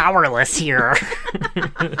 You're powerless here.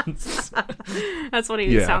 That's what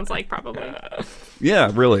he sounds like, probably.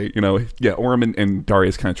 Yeah, really. Orym and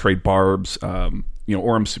Darius kind of trade barbs.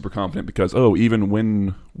 Orym's super confident because, even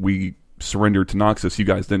when we surrendered to Noxus, you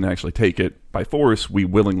guys didn't actually take it by force. We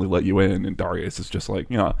willingly let you in. And Darius is just like,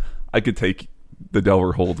 I could take the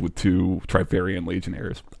Delver Hold with 2 Trifarian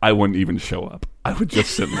legionnaires. I wouldn't even show up. I would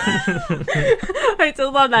just sit there. I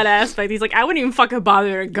still love that aspect. He's like, I wouldn't even fucking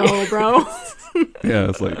bother to go, bro. Yeah,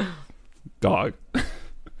 it's like, dog.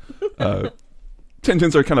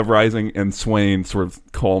 Tensions are kind of rising, and Swain sort of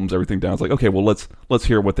calms everything down. It's like, okay, well, let's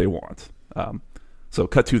hear what they want. So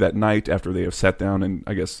cut to that night after they have sat down, and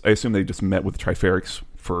I assume they just met with the Triferics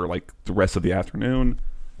for like the rest of the afternoon.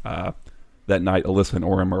 That night, Alyssa and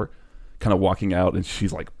Orym are kind of walking out, and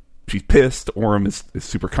she's pissed. Orym is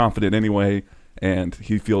super confident anyway, and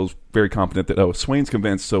he feels very confident that, Swain's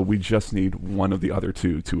convinced, so we just need one of the other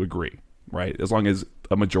two to agree, right? As long as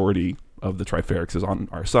a majority of the Triferics is on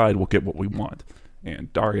our side, we'll get what we want.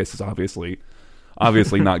 And Darius is obviously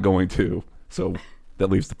not going to, so that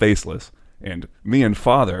leaves the Faceless. And me and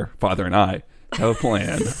Father and I have a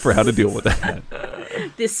plan for how to deal with that.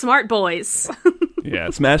 The smart boys. Yeah,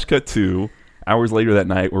 smash cut 2. Hours later that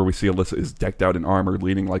night, where we see Alyssa is decked out in armor,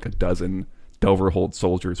 leading like a dozen Delverhold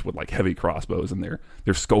soldiers with like heavy crossbows, and they're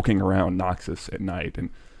skulking around Noxus at night.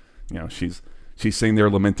 And she's sitting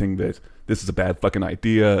there lamenting that this is a bad fucking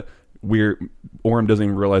idea. Orym doesn't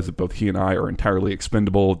even realize that both he and I are entirely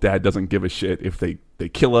expendable. Dad doesn't give a shit if they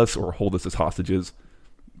kill us or hold us as hostages.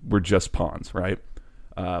 We're just pawns, right?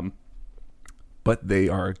 But they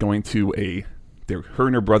are going to her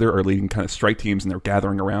and her brother are leading kind of strike teams, and they're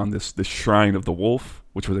gathering around this shrine of the wolf,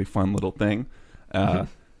 which was a fun little thing.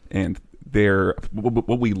 And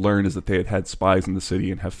what we learn is that they had spies in the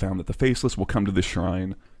city and have found that the Faceless will come to the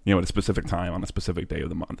shrine, at a specific time on a specific day of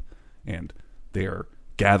the month, and they are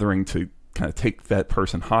gathering to kind of take that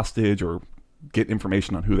person hostage or get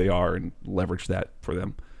information on who they are and leverage that for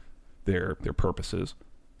their purposes.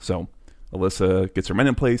 So Alyssa gets her men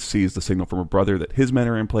in place, sees the signal from her brother that his men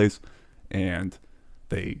are in place, and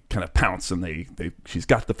they kind of pounce, and she's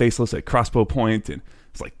got the Faceless at crossbow point, and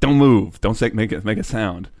it's like, don't move, don't make a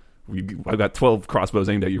sound. I've got 12 crossbows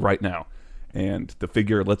aimed at you right now. And the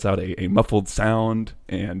figure lets out a muffled sound,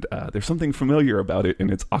 and there's something familiar about it in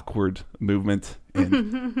its awkward movement.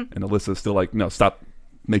 And Alyssa's still like, no, stop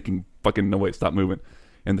making fucking noise, stop moving.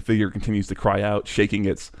 And the figure continues to cry out, shaking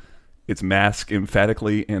its mask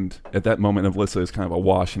emphatically. And at that moment, Alyssa is kind of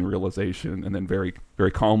awash in realization, and then very,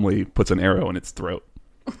 very calmly puts an arrow in its throat.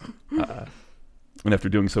 And after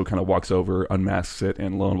doing so, kind of walks over, unmasks it,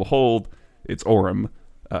 and lo and behold, it's Orym,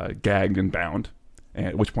 gagged and bound.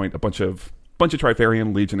 At which point, a bunch of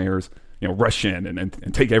Trifarian legionnaires, rush in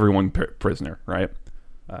and take everyone prisoner, right?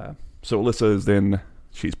 So Alyssa is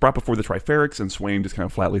she's brought before the Triferics, and Swain just kind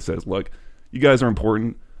of flatly says, look, you guys are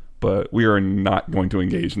important, but we are not going to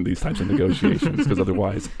engage in these types of negotiations, because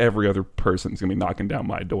otherwise every other person is going to be knocking down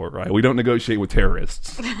my door, right? We don't negotiate with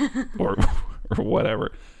terrorists or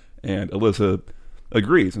whatever. And Alyssa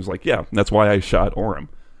agrees and is like, yeah, that's why I shot Orym.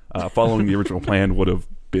 Following the original plan would have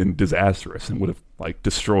been disastrous and would have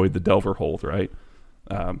destroyed the Delver Hold, right?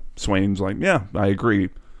 Swain's like, yeah, I agree.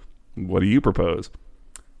 What do you propose?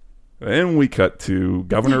 Then we cut to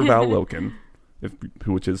Governor Val Loken,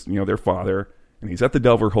 which is their father, and he's at the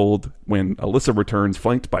Delver Hold when Alyssa returns,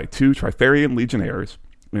 flanked by 2 Trifarian legionnaires,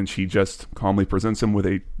 and she just calmly presents him with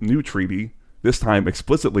a new treaty, this time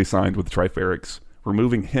explicitly signed with the Triferics,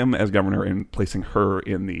 removing him as governor and placing her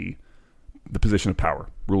in the position of power,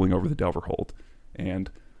 ruling over the Delver Hold. And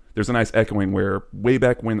there's a nice echoing where way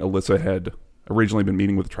back when Alyssa had originally been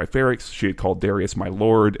meeting with the Triferics, she had called Darius my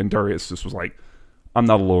lord, and Darius just was like, I'm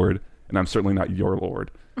not a lord, and I'm certainly not your lord.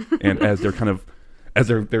 And as they're kind of as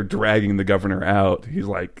they're dragging the governor out, he's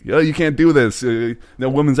like, "Oh, you can't do this. No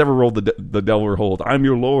woman's ever rolled the Delver Hold. I'm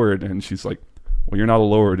your lord." And she's like, "Well, you're not a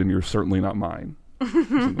lord, and you're certainly not mine."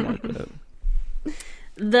 Something like that.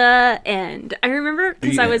 The end. I remember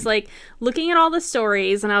because I was like looking at all the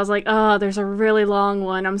stories and I was like, oh, there's a really long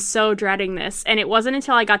one. I'm so dreading this. And it wasn't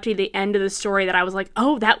until I got to the end of the story that I was like,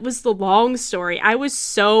 oh, that was the long story. I was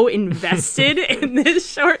so invested in this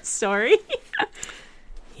short story.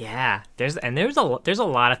 Yeah, there's a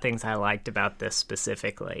lot of things I liked about this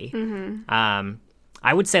specifically. Mm-hmm.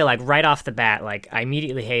 I would say, like, right off the bat, like, I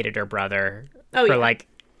immediately hated her brother for like,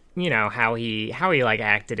 you know, how he like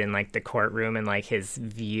acted in like the courtroom and like his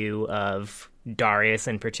view of Darius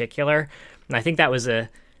in particular. And I think that was the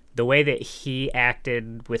way that he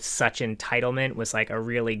acted with such entitlement was like a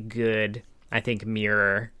really good, I think,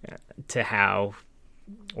 mirror to how,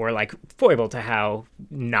 or like foible to how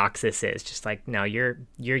Noxus is. Just like, no, you're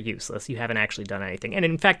useless. You haven't actually done anything. And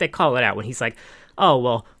in fact, they call it out when he's like, oh,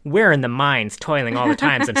 well, we're in the mines toiling all the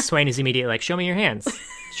time. And Swain is immediately like, show me your hands.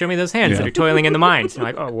 Show me those hands that are toiling in the mines. And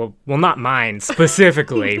I'm like, oh, well, not mines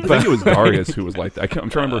specifically. I think it was Darius who was like that. I'm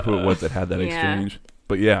trying to remember who it was that had that exchange.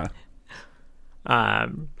 But yeah. I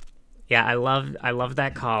love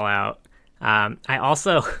that call out. I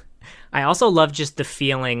also love just the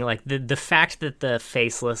feeling, like the fact that the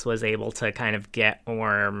Faceless was able to kind of get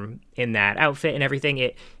Orm in that outfit and everything.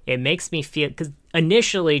 It makes me feel, because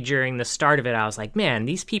initially during the start of it, I was like, man,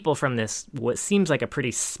 these people from this, what seems like a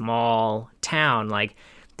pretty small town, like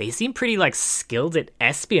they seem pretty like skilled at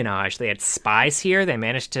espionage. They had spies here. They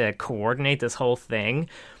managed to coordinate this whole thing.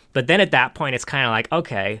 But then at that point, it's kind of like,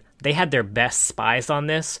 okay, they had their best spies on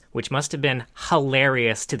this, which must have been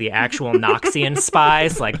hilarious to the actual Noxian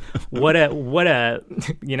spies. Like, what a,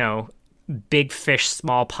 you know, big fish,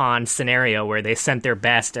 small pond scenario where they sent their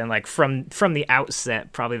best. And like from the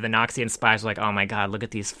outset, probably the Noxian spies were like, oh my God, look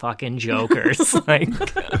at these fucking jokers. Like,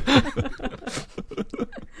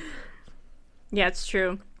 yeah, it's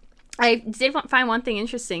true. I did find one thing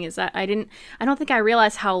interesting is that I don't think I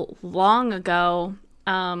realized how long ago,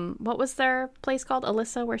 what was their place called?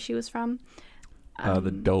 Alyssa, where she was from? The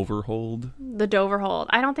Delver Hold. The Delver Hold.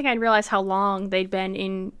 I don't think I'd realized how long they'd been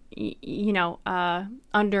in,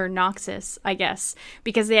 under Noxus, I guess.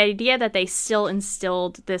 Because the idea that they still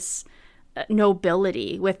instilled this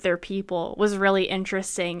nobility with their people was really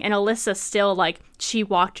interesting. And Alyssa still, like, she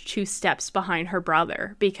walked 2 steps behind her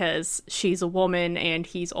brother because she's a woman and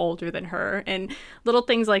he's older than her. And little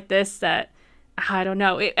things like this that, I don't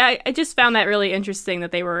know. I just found that really interesting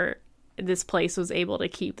that this place was able to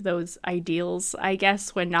keep those ideals, I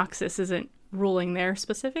guess, when Noxus isn't ruling there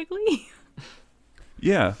specifically.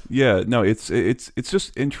 Yeah. No, it's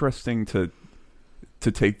just interesting to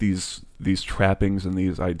take these trappings and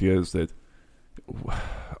these ideas that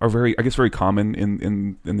are very common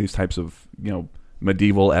in these types of, you know,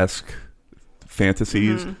 medieval-esque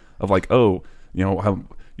fantasies of like, oh, you know, how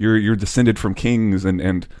you're descended from kings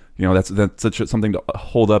and you know, that's such something to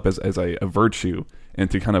hold up as a virtue,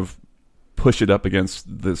 and to kind of push it up against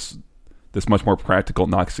this much more practical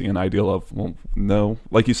Noxian ideal of, well, no,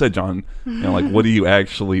 like you said, John, you know, like, what do you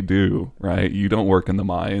actually do, right? You don't work in the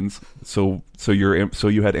mines, so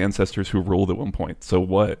you had ancestors who ruled at one point. So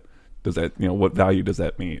what does that, you know, what value does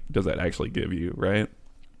that mean? Does that actually give you, right?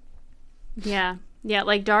 Yeah,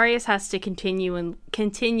 like Darius has to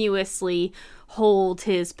continuously hold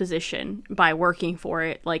his position by working for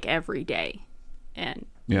it like every day, and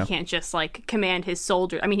he can't just like command his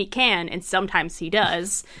soldiers. I mean, he can, and sometimes he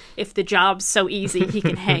does. If the job's so easy, he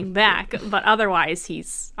can hang back, but otherwise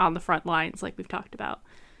he's on the front lines, like we've talked about.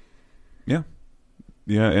 Yeah,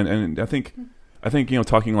 and I think you know,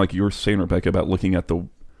 talking like you were saying, Rebecca, about looking at the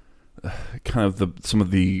kind of some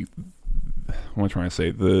of the, what am I trying to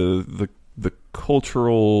say, the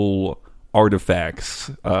cultural artifacts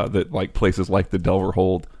that like places like the Delver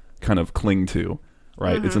Hold kind of cling to,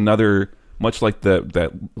 right? Mm-hmm. It's another, much like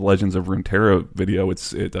that Legends of Runeterra video.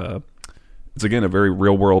 It's again a very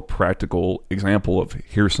real world practical example of,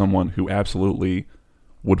 here's someone who absolutely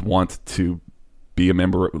would want to be a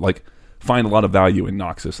member, like find a lot of value in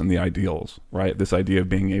Noxus and the ideals, right? This idea of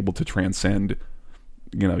being able to transcend,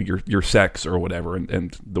 you know, your sex or whatever,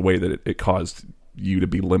 and the way that it caused you to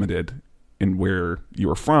be limited in where you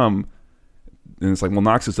were from. And it's like, well,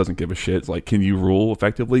 Noxus doesn't give a shit. It's like, can you rule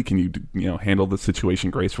effectively? Can you, you know, handle the situation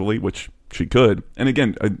gracefully? Which she could. And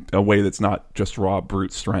again, a way that's not just raw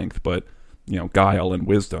brute strength, but, you know, guile and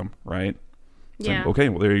wisdom, right? It's like, okay,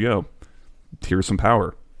 well, there you go. Here's some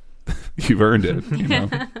power. You've earned it, you know?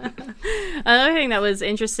 Another thing that was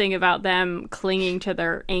interesting about them clinging to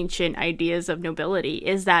their ancient ideas of nobility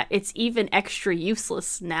is that it's even extra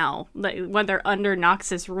useless now. Like, when they're under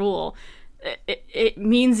Noxus rule, it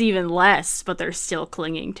means even less, but they're still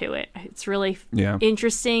clinging to it. It's really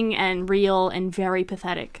interesting and real and very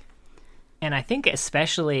pathetic. And I think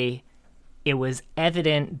especially it was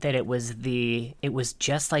evident that it was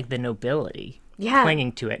just like the nobility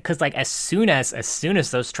clinging to it. Because like as soon as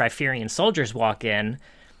those Triferian soldiers walk in,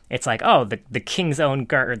 it's like, oh, the king's own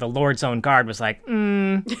guard or the lord's own guard was like,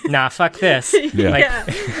 nah, fuck this. Like,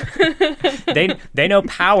 they know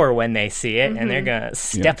power when they see it, and they're gonna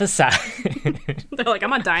step aside. They're like, I'm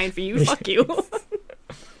not dying for you. Fuck you.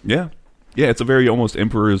 Yeah, it's a very almost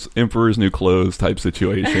emperor's new clothes type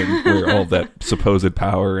situation where all that supposed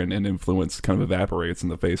power and influence kind of evaporates in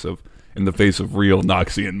the face of real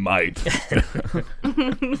Noxian might.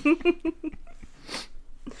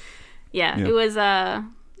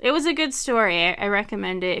 It was a good story. I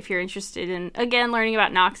recommend it if you're interested in, again, learning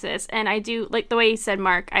about Noxus. And I do, like the way you said,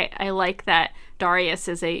 Mark, I like that Darius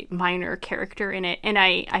is a minor character in it. And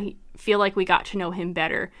I feel like we got to know him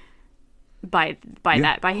better by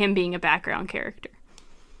him being a background character.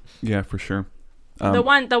 Yeah, for sure. The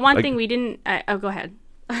one thing we didn't... go ahead.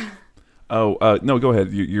 No, go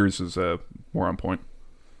ahead. Yours is more on point.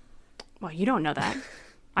 Well, you don't know that.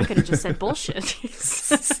 I could have just said bullshit.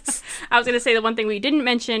 I was going to say the one thing we didn't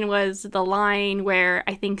mention was the line where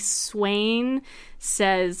I think Swain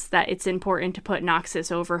says that it's important to put Noxus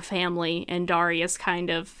over family, and Darius kind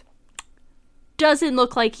of doesn't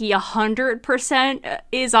look like he 100%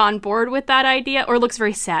 is on board with that idea, or looks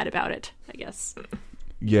very sad about it, I guess.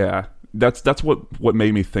 Yeah, that's what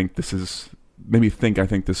made me think this is... I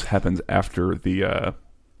think this happens after the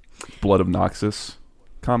Blood of Noxus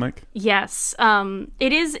comic. Yes,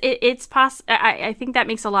 it's I think that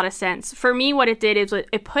makes a lot of sense. For me, what it did is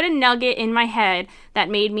it put a nugget in my head that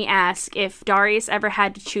made me ask, if Darius ever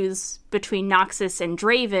had to choose between Noxus and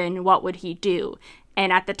Draven, what would he do?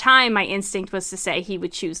 And at the time, my instinct was to say he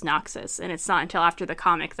would choose Noxus, and it's not until after the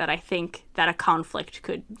comic that I think that a conflict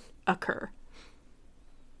could occur.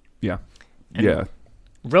 Yeah.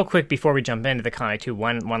 Real quick before we jump into the comic too,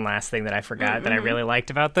 one last thing that I forgot that I really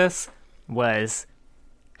liked about this was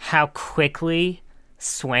how quickly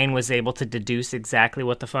Swain was able to deduce exactly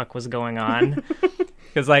what the fuck was going on.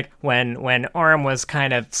 Because like when Orym was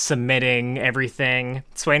kind of submitting everything,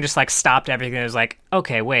 Swain just like stopped everything and was like,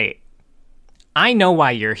 okay, wait, I know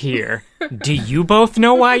why you're here. Do you both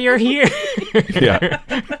know why you're here? Yeah.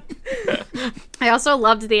 I also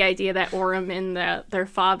loved the idea that Orym and their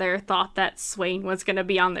father thought that Swain was going to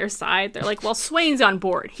be on their side. They're like, well, Swain's on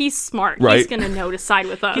board. He's smart. Right. He's going to know to side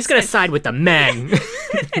with us. He's going to side with the men.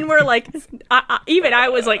 And we're like, even I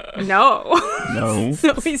was like, no. No,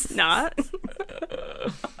 he's not.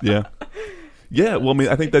 Yeah. Yeah, well, I mean,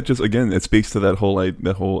 I think that just, again, it speaks to that whole,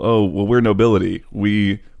 oh, well, we're nobility.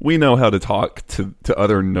 We know how to talk to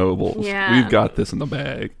other nobles. Yeah. We've got this in the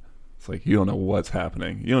bag. It's like, you don't know what's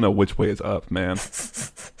happening. You don't know which way is up, man.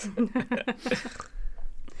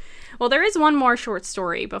 Well, there is one more short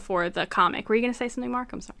story before the comic. Were you going to say something,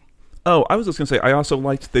 Mark? I'm sorry. Oh, I was just going to say, I also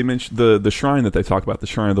liked, they mentioned the shrine that they talk about, the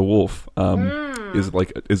Shrine of the Wolf,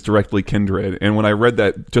 is directly Kindred. And when I read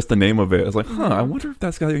that, just the name of it, I was like, I wonder if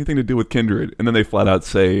that's got anything to do with Kindred. And then they flat out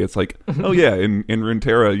say, it's like, oh yeah, in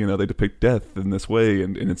Runeterra, they depict death in this way,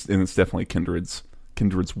 and it's definitely Kindred's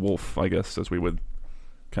wolf, I guess, as we would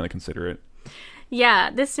kind of consider it. Yeah,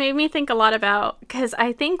 this made me think a lot about, because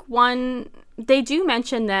I think they do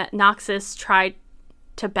mention that Noxus tried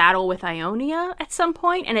to battle with Ionia at some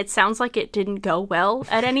point, and it sounds like it didn't go well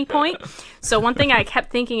at any point. So one thing I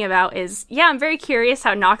kept thinking about is, I'm very curious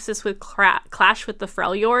how Noxus would clash with the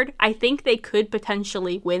Freljord. I think they could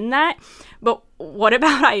potentially win that, but what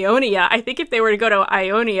about Ionia? I think if they were to go to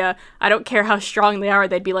Ionia, I don't care how strong they are,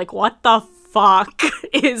 they'd be like, what the fuck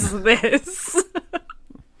is this?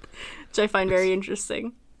 Which I find very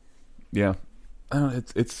interesting. Yeah. I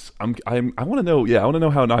want to know. Yeah, I want to know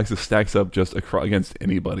how Noxus stacks up just against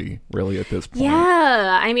anybody really at this point.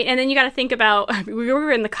 Yeah, I mean, and then you got to think about, we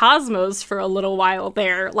were in the cosmos for a little while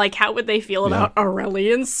there. Like, how would they feel about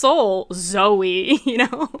Aurelian's soul, Zoe?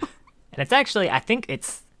 And it's actually, I think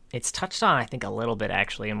it's touched on, I think, a little bit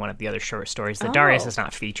actually in one of the other short stories that Darius is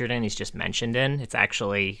not featured in. He's just mentioned in. It's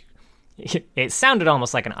actually, it sounded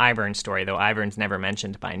almost like an Ivern story, though Ivern's never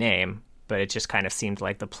mentioned by name. But it just kind of seemed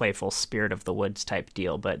like the playful Spirit of the Woods type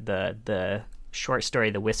deal. But the short story,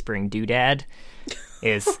 The Whispering Doodad,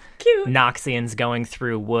 is Noxians going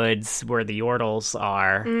through woods where the Yordles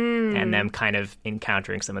are, and them kind of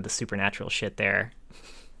encountering some of the supernatural shit there.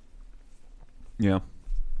 Yeah.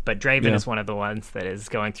 But Draven is one of the ones that is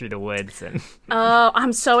going through the woods. And oh,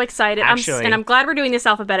 I'm so excited. Actually, I'm glad we're doing this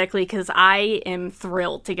alphabetically because I am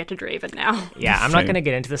thrilled to get to Draven now. Yeah, I'm not going to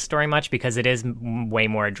get into the story much because it is way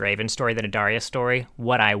more a Draven story than a Darius story.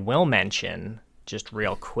 What I will mention, just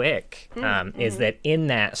real quick, is that in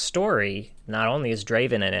that story, not only is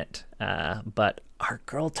Draven in it, but our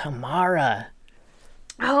girl Tamara.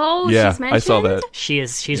 Oh, yeah, she's mentioned? I saw that.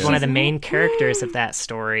 She's one of the main characters of that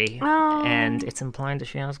story, and it's implied that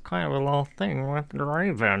she has kind of a little thing with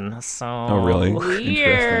Draven. So really?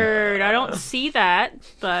 Weird. I don't see that,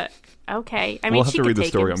 but okay. I mean, we'll have she to could read the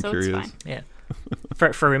take story. him, I'm so curious. It's fine. Yeah.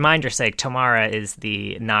 For reminder's sake, Tamara is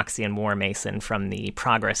the Noxian War Mason from the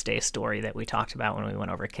Progress Day story that we talked about when we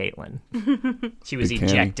went over Caitlyn. She was Big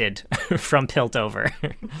ejected from Piltover.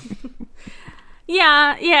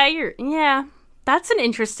 Yeah. That's an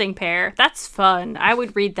interesting pair. That's fun. I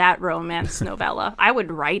would read that romance novella. I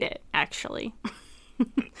would write it, actually.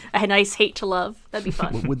 A nice hate to love. That'd be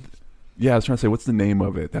fun. Yeah, I was trying to say, what's the name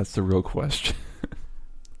of it? That's the real question.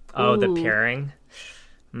 Oh, the Ooh. pairing?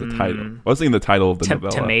 The title. I was thinking the title of the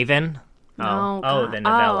novella. Tamaven? No, Oh, the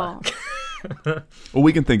novella. Well,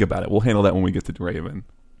 we can think about it. We'll handle that when we get to Draven.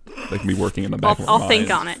 Like me working in the back of our I'll think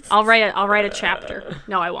minds. on it. I'll write a chapter.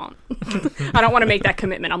 No, I won't. I don't want to make that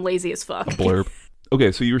commitment. I'm lazy as fuck. Blurb.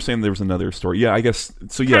 Okay, so you were saying there was another story. Yeah, I guess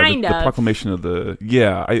so. Yeah, Kind the of. proclamation of the.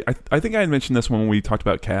 Yeah, I think I had mentioned this when we talked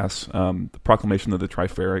about Cass. The proclamation of the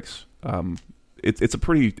Triferix.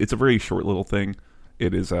 It's a very short little thing.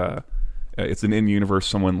 It is it's an in-universe.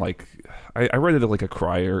 Someone like I read it like a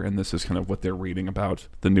crier, and this is kind of what they're reading about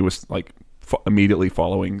the newest, like immediately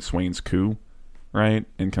following Swain's coup, right,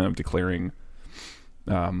 and kind of declaring,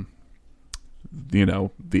 here's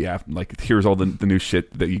all the new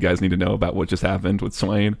shit that you guys need to know about what just happened with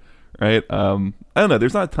Swain, right? I don't know.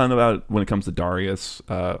 There's not a ton about when it comes to Darius.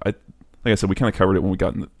 Like I said, we kind of covered it when we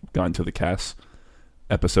got into the Cass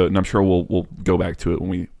episode, and I'm sure we'll go back to it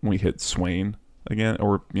when we hit Swain again,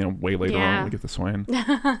 or way later on when we get to Swain.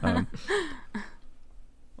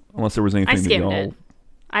 Unless there was anything I skimmed that y'all. it.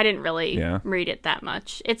 I didn't really read it that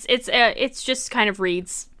much. It's just kind of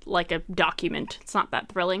reads like a document. It's not that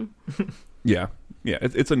thrilling. Yeah.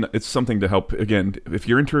 It's something to help. Again, if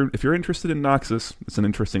you're interested in Noxus, it's an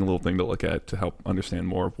interesting little thing to look at to help understand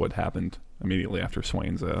more of what happened immediately after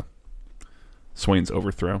Swain's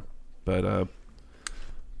overthrow. But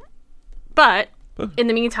in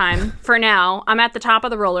the meantime, for now, I'm at the top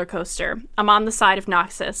of the roller coaster. I'm on the side of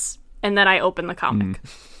Noxus, and then I open the comic.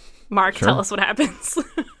 Mark, Sure. tell us what happens.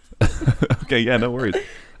 okay, yeah, no worries.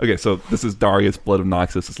 Okay, so this is Darius, Blood of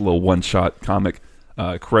Noxus. It's a little one-shot comic.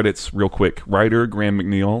 Credits real quick. Writer Graham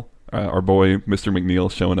McNeil, our boy Mr. McNeil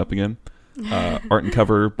showing up again. Art and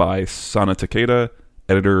cover by Sana Takeda.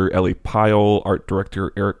 Editor Ellie Pyle. Art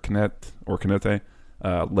director Eric Canete,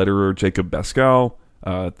 letterer Jacob Bascal.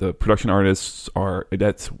 The production artists are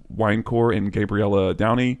Odette Winecore and Gabriella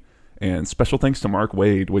Downey. And special thanks to Mark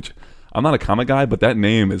Wade, which I'm not a comic guy, but that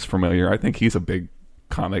name is familiar. I think he's a big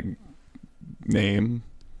comic name.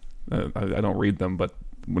 I don't read them, but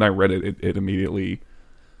when I read it, it immediately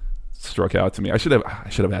struck out to me. I should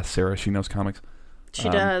have asked Sarah. She knows comics. She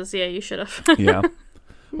does. Yeah, you should have. Yeah.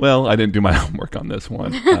 Well, I didn't do my homework on this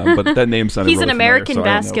one, but that name sounded. He's really an American familiar, so I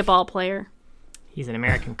don't know if- basketball player. He's an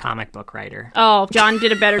American comic book writer. Oh, John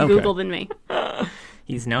did a better Okay. Google than me.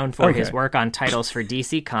 He's known for his Okay. work on titles for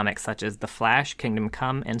DC Comics such as The Flash, Kingdom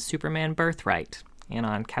Come, and Superman Birthright, and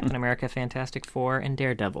on Captain America, Fantastic Four, and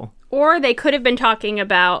Daredevil. Or they could have been talking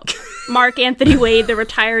about Mark Anthony Wade, the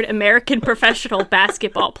retired American professional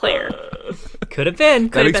basketball player. Could have been.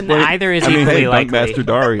 Could have been that. Either is I mean, equally hey, likely. Master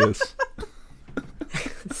Darius.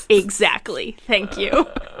 Exactly. Thank you.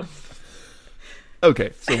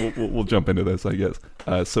 Okay, so we'll jump into this, I guess.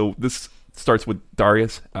 So this starts with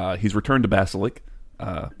Darius. He's returned to Basilich,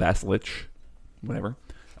 whatever.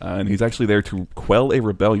 And he's actually there to quell a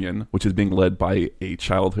rebellion, which is being led by a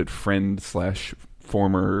childhood friend /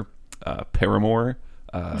 former paramour,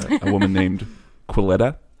 a woman named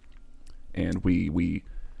Quilletta. And we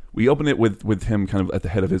open it with him kind of at the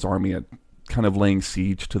head of his army, kind of laying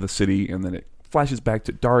siege to the city, and then it flashes back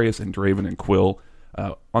to Darius and Draven and Quill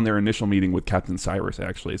on their initial meeting with Captain Cyrus,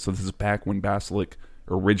 actually. So this is back when Basilich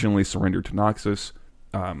originally surrendered to Noxus.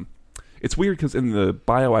 It's weird because in the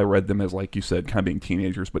bio I read them as, like you said, kind of being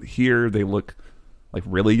teenagers, but here they look like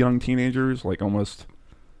really young teenagers, like almost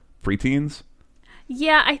preteens.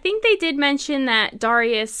 Yeah, I think they did mention that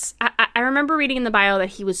Darius... I remember reading in the bio that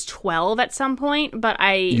he was 12 at some point, but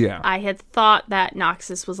I had thought that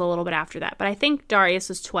Noxus was a little bit after that. But I think Darius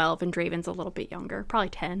was 12 and Draven's a little bit younger, probably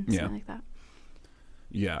 10, something like that.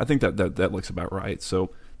 Yeah, I think that looks about right.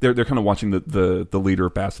 So they're kind of watching the leader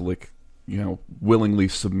of Basilic, willingly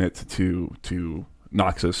submit to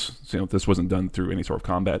Noxus. So, this wasn't done through any sort of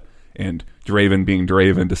combat. And Draven, being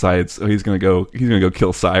Draven, decides he's gonna go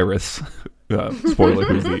kill Cyrus. Spoiler: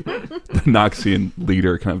 who's the Noxian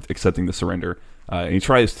leader, kind of accepting the surrender. And he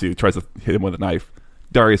tries to hit him with a knife.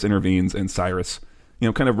 Darius intervenes, and Cyrus,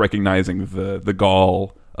 kind of recognizing the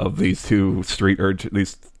gall of these two or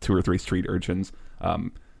three street urchins,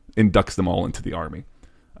 inducts them all into the army.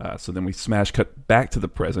 So then we smash cut back to the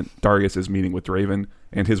present. Darius is meeting with Draven,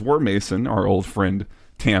 and his war mason, our old friend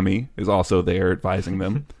Tammy, is also there advising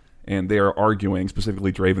them. And they are arguing,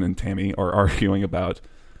 specifically Draven and Tammy are arguing about,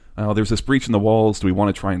 there's this breach in the walls. Do we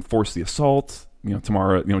want to try and force the assault?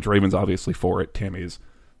 Tomorrow, Draven's obviously for it. Tammy's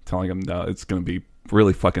telling him, no, it's going to be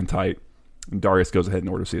really fucking tight. And Darius goes ahead and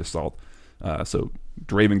orders the assault. So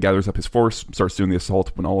Draven gathers up his force, starts doing the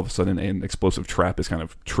assault, when all of a sudden an explosive trap is kind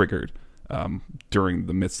of triggered during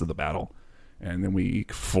the midst of the battle. And then we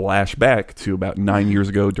flash back to about 9 years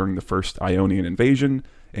ago during the first Ionian invasion,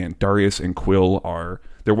 and Darius and Quill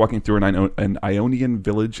they're walking through an Ionian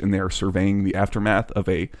village, and they are surveying the aftermath of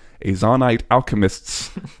a Zonite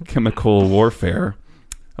alchemist's chemical warfare.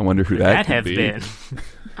 I wonder who that could be. Been?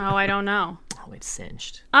 Oh, I don't know. Oh, it's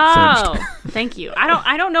singed. Oh, thank you.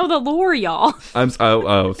 I don't know the lore, y'all.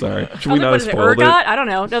 Sorry. Should we not have spoiled it? I don't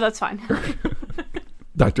know. No, that's fine.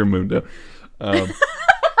 Dr. Mundo. That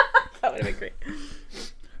would have been great.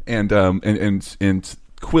 And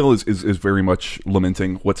Quill is very much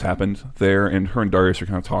lamenting what's happened there, and her and Darius are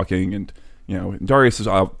kind of talking, and Darius is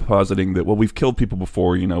positing that, well, we've killed people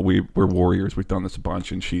before, we're warriors, we've done this a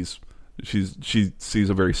bunch, and she sees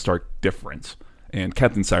a very stark difference. And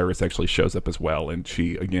Captain Cyrus actually shows up as well, and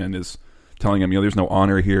she again is telling him, there's no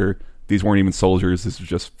honor here. These weren't even soldiers. This is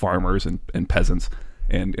just farmers and peasants.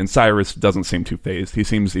 And Cyrus doesn't seem too fazed. He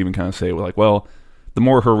seems to even kind of say, like, well, the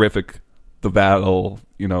more horrific the battle,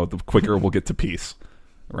 the quicker we'll get to peace.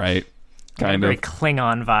 Right, kind of very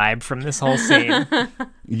Klingon vibe from this whole scene.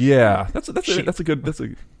 Yeah, that's a good.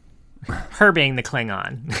 Her being the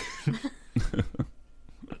Klingon.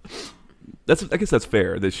 I guess that's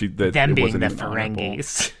fair. Them being the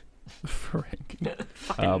Ferengis. Ferengi.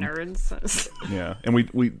 Fucking nerds. Yeah, and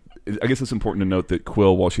we I guess it's important to note that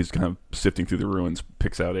Quill, while she's kind of sifting through the ruins,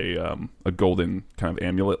 picks out a golden kind of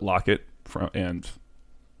amulet locket and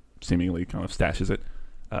seemingly kind of stashes it.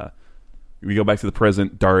 We go back to the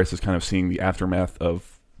present. Darius is kind of seeing the aftermath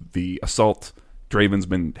of the assault. Draven's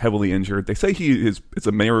been heavily injured. They say it's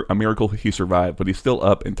a miracle he survived, but he's still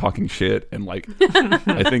up and talking shit and, like,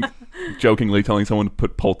 I think jokingly telling someone to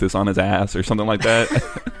put poultice on his ass or something like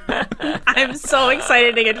that. I'm so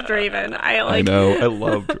excited to get to Draven. I know. I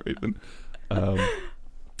love Draven.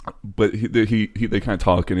 But they kind of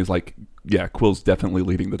talk, and he's like, yeah, Quill's definitely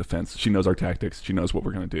leading the defense. She knows our tactics. She knows what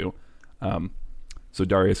we're going to do. So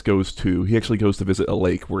Darius actually goes to visit a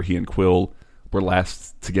lake where he and Quill were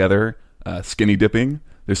last together, skinny dipping.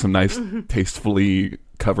 There's some nice, tastefully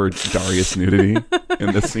covered Darius nudity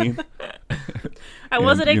in this scene. I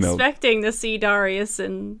wasn't expecting to see Darius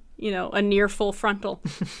in, a near full frontal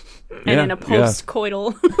and in a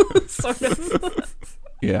post-coital sort of.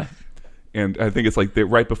 Yeah. And I think it's like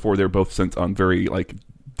right before they're both sent on very, like,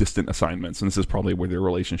 distant assignments, and this is probably where their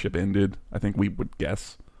relationship ended, I think we would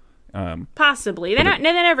guess. Possibly. They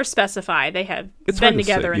never specify. They have been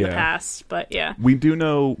together in the past, but yeah. We do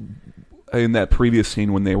know in that previous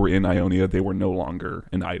scene when they were in Ionia, they were no longer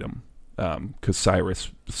an item. Because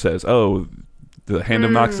Cyrus says, oh, the hand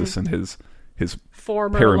of Noxus and his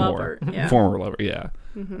former paramour. Lover. Yeah. Former lover, yeah.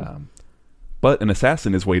 Mm-hmm. But an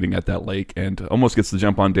assassin is waiting at that lake and almost gets the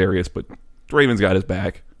jump on Darius, but Draven's got his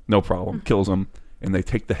back. No problem. Kills him. And they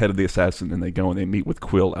take the head of the assassin and they go and they meet with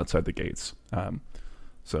Quill outside the gates.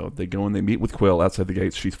 So they go and they meet with Quill outside the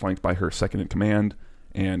gates. She's flanked by her second in command,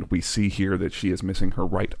 and we see here that she is missing her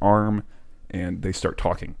right arm, and they start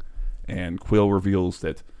talking. And Quill reveals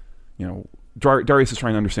that, Darius is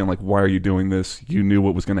trying to understand, like, why are you doing this? You knew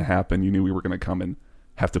what was going to happen. You knew we were going to come and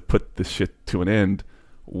have to put this shit to an end.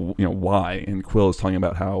 Why? And Quill is talking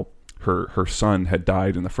about how her son had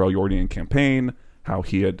died in the Freljordian campaign, how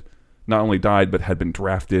he had not only died, but had been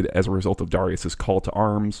drafted as a result of Darius's call to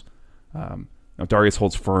arms. Now Darius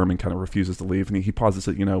holds firm and kind of refuses to leave, and he posits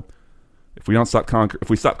that, if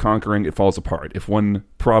we stop conquering, it falls apart. If one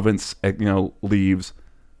province, leaves,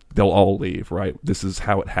 they'll all leave, right? This is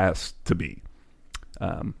how it has to be.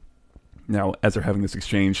 Now, as they're having this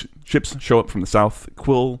exchange, ships show up from the south.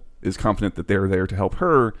 Quill is confident that they're there to help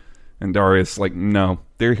her, and Darius like, no,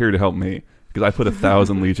 they're here to help me because I put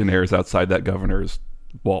 1,000 legionnaires outside that governor's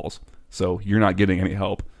walls, so you're not getting any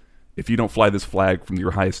help. If you don't fly this flag from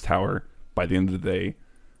your highest tower by the end of the day,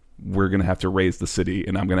 we're going to have to raise the city,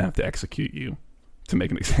 and I'm going to have to execute you to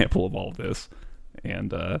make an example of all of this.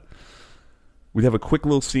 And we have a quick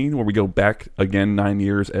little scene where we go back again 9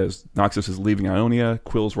 years as Noxus is leaving Ionia.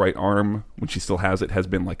 Quill's right arm, when she still has it, has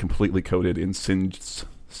been like completely coated in singed.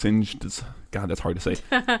 God, that's hard to say.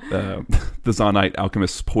 The Zaunite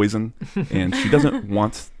alchemist's poison, and she doesn't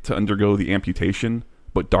want to undergo the amputation,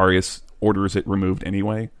 but Darius orders it removed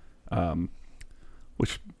anyway,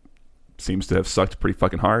 which seems to have sucked pretty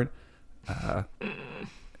fucking hard. And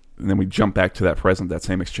then we jump back to that present, that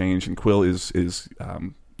same exchange, and Quill is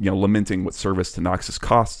lamenting what service to Noxus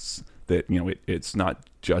costs. That it's not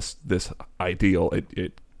just this ideal;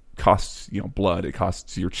 it costs blood, it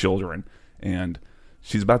costs your children, and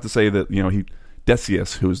she's about to say that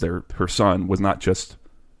Decius, who's her son, was not just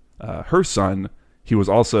her son; he was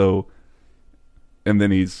also. And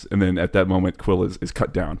then at that moment, Quill is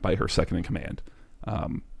cut down by her second in command,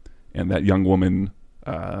 and that young woman,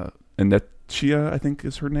 Anetia, I think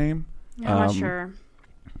is her name. I'm not sure.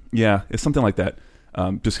 Yeah, it's something like that.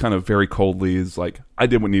 Just kind of very coldly is like, I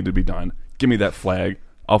did what needed to be done. Give me that flag.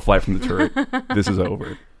 I'll fly from the turret. This is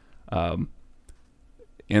over.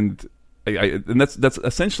 And that's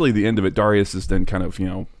essentially the end of it. Darius is then kind of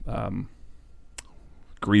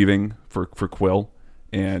grieving for Quill.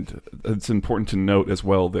 And it's important to note as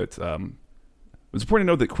well that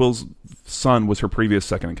Quill's son was her previous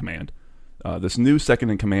second in command. This new second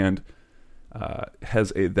in command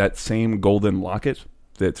has that same golden locket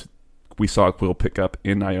that we saw Quill pick up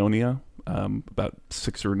in Ionia about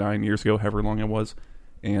 6 or 9 years ago, however long it was.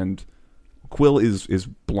 And Quill is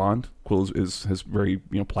blonde. Quill has very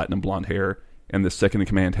platinum blonde hair, and the second in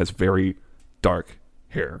command has very dark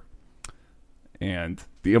hair. And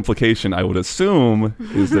the implication, I would assume,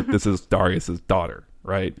 is that this is Darius's daughter,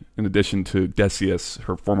 right? In addition to Decius,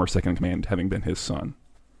 her former second in command, having been his son.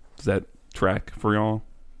 Does that track for y'all?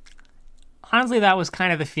 Honestly, that was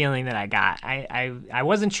kind of the feeling that I got. I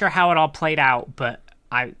wasn't sure how it all played out, but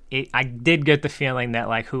I did get the feeling that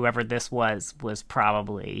like whoever this was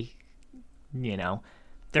probably,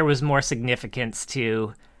 there was more significance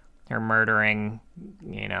to her murdering,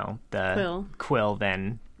 the Quill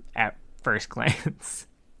than at first glance.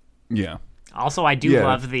 Yeah. Also, I do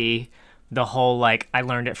love the whole like I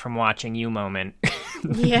learned it from watching you moment.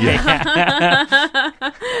 Yeah.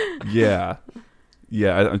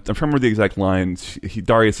 I remember the exact lines.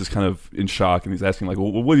 Darius is kind of in shock, and he's asking like,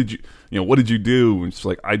 "Well, what did you do?" And she's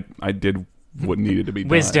like, "I did what needed to be done."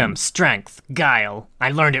 Wisdom, strength, guile.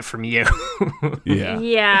 I learned it from you.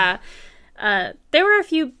 Yeah. There were a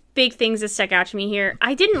few big things that stuck out to me here.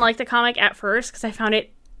 I didn't like the comic at first because I found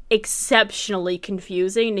it exceptionally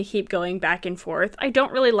confusing to keep going back and forth. I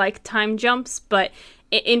don't really like time jumps, but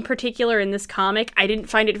in particular in this comic, I didn't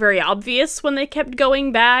find it very obvious when they kept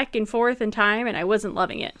going back and forth in time, and I wasn't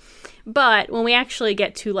loving it. But when we actually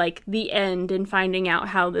get to like the end and finding out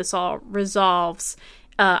how this all resolves,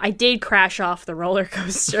 I did crash off the roller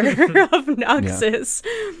coaster of Noxus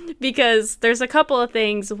because there's a couple of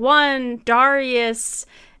things. One, Darius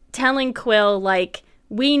telling Quill like,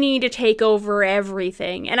 we need to take over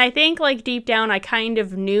everything. And I think, like, deep down, I kind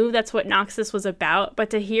of knew that's what Noxus was about. But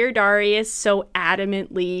to hear Darius so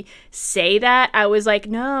adamantly say that, I was like,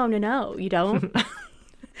 no, you don't.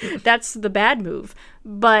 That's the bad move.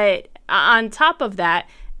 But on top of that,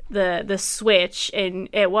 the switch and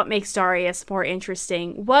what makes Darius more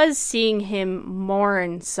interesting was seeing him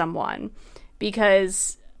mourn someone.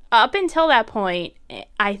 Because up until that point,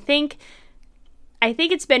 I think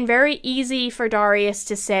it's been very easy for Darius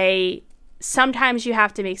to say, sometimes you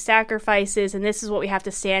have to make sacrifices, and this is what we have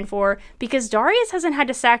to stand for, because Darius hasn't had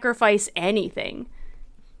to sacrifice anything.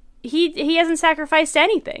 He hasn't sacrificed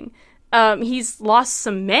anything. He's lost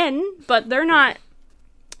some men, but they're not,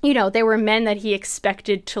 they were men that he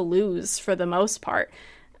expected to lose for the most part.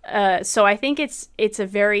 So I think this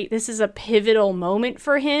is a pivotal moment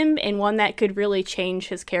for him, and one that could really change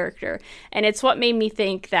his character. And it's what made me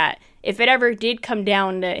think that if it ever did come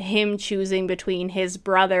down to him choosing between his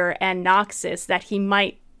brother and Noxus, that he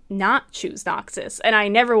might not choose Noxus. And I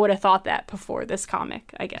never would have thought that before this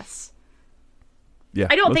comic, I guess. Yeah,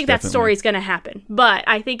 I don't think that story's going to happen, but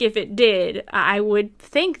I think if it did, I would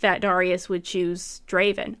think that Darius would choose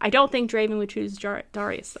Draven. I don't think Draven would choose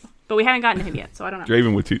Darius, though. But we haven't gotten to him yet, so I don't know.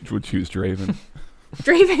 Draven would choose Draven.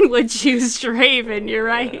 Draven would choose Draven, you're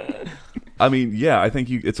right. I mean, yeah, I think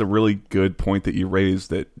it's a really good point that you raised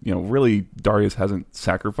that, really Darius hasn't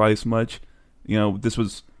sacrificed much.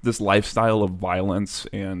 This lifestyle of violence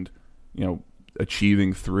and,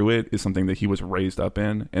 achieving through it is something that he was raised up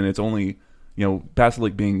in. And it's only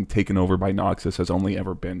Basilisk being taken over by Noxus has only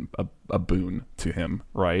ever been a boon to him,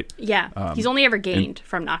 right? Yeah, he's only ever gained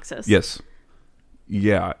from Noxus. Yes.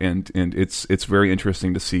 Yeah, and it's very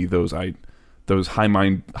interesting to see those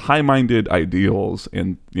high-minded ideals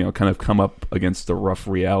and kind of come up against the rough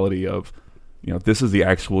reality of this is the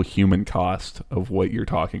actual human cost of what you're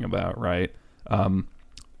talking about, right?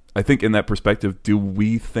 I think in that perspective, do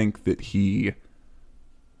we think that he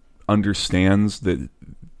understands that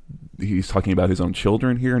he's talking about his own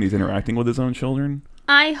children here and he's interacting with his own children?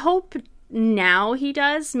 I hope now he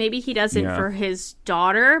does. Maybe he doesn't for his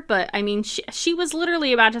daughter, but I mean, she was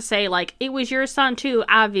literally about to say, like, it was your son too,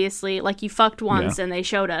 obviously. Like, you fucked once and they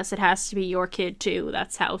showed us it has to be your kid too.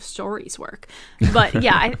 That's how stories work. But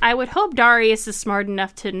yeah, I would hope Darius is smart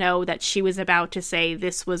enough to know that she was about to say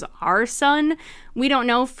this was our son. We don't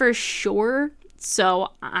know for sure,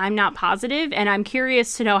 so I'm not positive, and I'm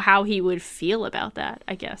curious to know how he would feel about that,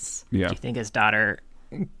 I guess. Yeah. Do you think his daughter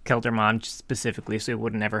killed her mom specifically so he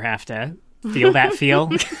wouldn't ever have to feel that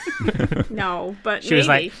feel? No, but she's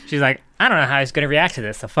like, I don't know how he's going to react to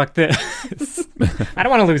this, so fuck this. I don't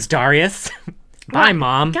want to lose Darius. Bye,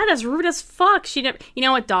 Mom. God, that's rude as fuck. She never, you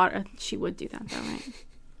know what, daughter? She would do that, though, right?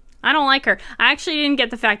 I don't like her. I actually didn't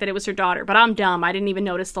get the fact that it was her daughter, but I'm dumb. I didn't even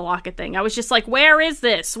notice the locket thing. I was just like, where is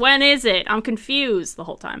this? When is it? I'm confused the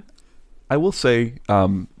whole time. I will say,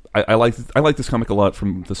 I like this comic a lot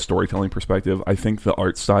from the storytelling perspective. I think the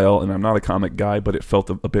art style, and I'm not a comic guy, but it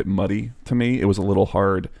felt a bit muddy to me. It was a little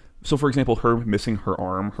hard. So, for example, her missing her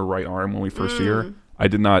right arm when we first see her, I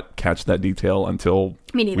did not catch that detail until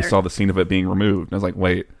we saw the scene of it being removed. And I was like,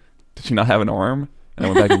 wait, did she not have an arm? And I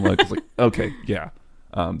went back and looked. I was like, okay, yeah.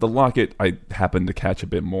 The locket I happened to catch a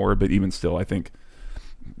bit more, but even still, I think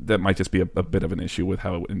that might just be a bit of an issue with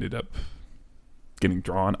how it ended up getting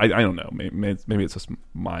drawn. I don't know. Maybe it's just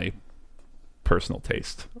my personal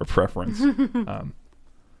taste or preference.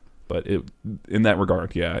 But in that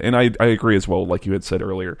regard, yeah. And I agree as well, like you had said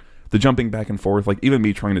earlier. The jumping back and forth, like even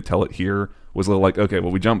me trying to tell it here was a little like, okay,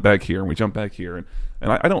 well, we jump back here and we jump back here. And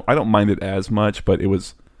I don't mind it as much, but it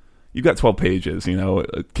was, you've got 12 pages,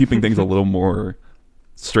 keeping things a little more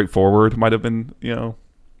straightforward might have been,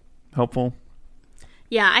 helpful.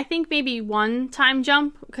 Yeah, I think maybe one time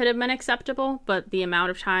jump could have been acceptable, but the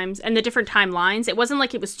amount of times and the different timelines, it wasn't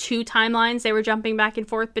like it was 2 timelines they were jumping back and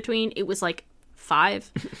forth between. It was like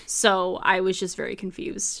 5. So I was just very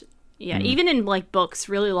confused. Yeah, even in like books,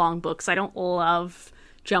 really long books, I don't love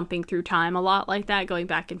jumping through time a lot like that, going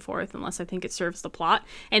back and forth, unless I think it serves the plot.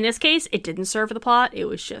 In this case, it didn't serve the plot. It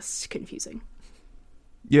was just confusing.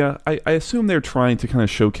 Yeah, I assume they're trying to kind of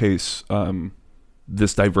showcase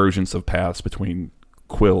this divergence of paths between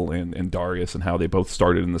Quill and Darius and how they both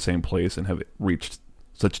started in the same place and have reached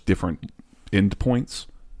such different end points,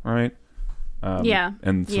 right?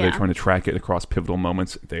 And so they're trying to track it across pivotal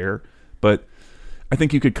moments there. But I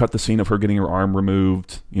think you could cut the scene of her getting her arm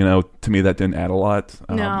removed. To me, that didn't add a lot.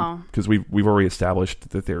 No. Because we've already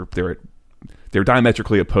established that they're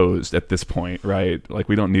diametrically opposed at this point, right? Like,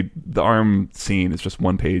 we don't need the arm scene. Is just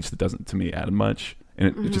one page that doesn't, to me, add much,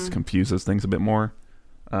 and it just confuses things a bit more.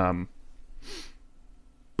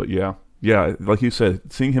 But yeah, like you said,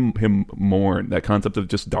 seeing him mourn, that concept of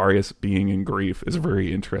just Darius being in grief is a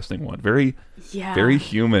very interesting one. Very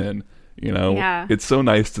human. It's so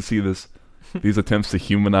nice to see these attempts to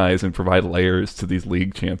humanize and provide layers to these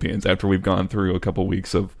league champions after we've gone through a couple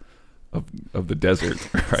weeks of the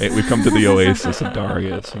desert, right? We come to the oasis of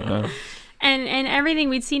Darius, And everything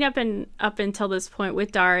we'd seen up until this point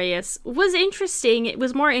with Darius was interesting. It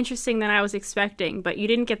was more interesting than I was expecting, but you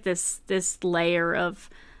didn't get this layer of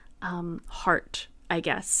heart, I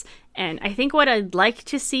guess. And I think what I'd like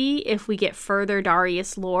to see if we get further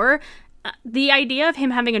Darius lore, the idea of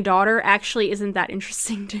him having a daughter actually isn't that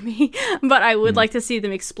interesting to me, but I would like to see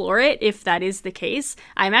them explore it if that is the case.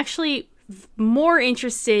 I'm actually more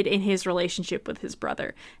interested in his relationship with his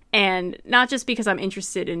brother. And not just because I'm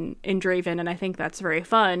interested in Draven, and I think that's very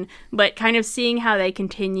fun, but kind of seeing how they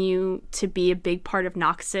continue to be a big part of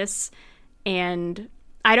Noxus. And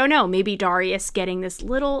I don't know, maybe Darius getting this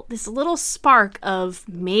little spark of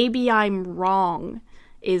maybe I'm wrong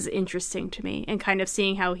is interesting to me, and kind of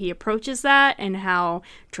seeing how he approaches that and how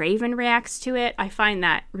Draven reacts to it. I find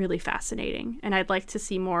that really fascinating, and I'd like to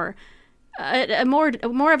see more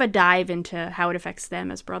of a dive into how it affects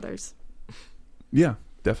them as brothers. Yeah,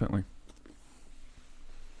 definitely.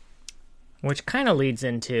 Which kind of leads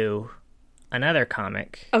into another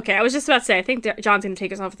comic. Okay, I was just about to say, I think John's going to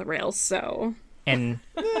take us off the rails, so... And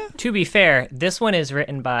to be fair, this one is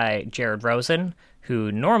written by Jared Rosen,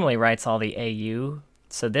 who normally writes all the AU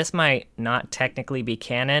So this might not technically be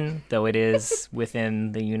canon, though it is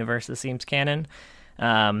within the universe that seems canon.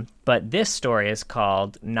 But this story is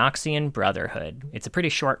called Noxian Brotherhood. It's a pretty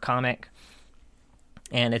short comic,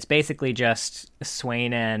 and it's basically just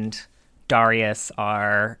Swain and Darius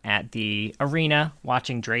are at the arena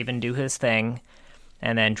watching Draven do his thing,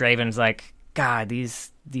 and then Draven's like, God,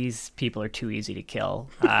 these people are too easy to kill.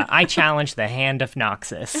 I challenge the hand of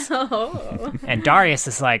Noxus. Oh. And Darius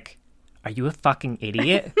is like, are you a fucking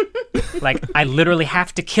idiot? Like, I literally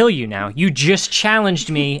have to kill you now. You just challenged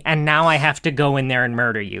me, and now I have to go in there and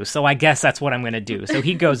murder you. So I guess that's what I'm going to do. So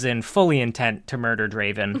he goes in fully intent to murder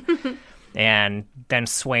Draven. And then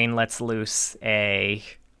Swain lets loose a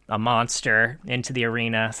monster into the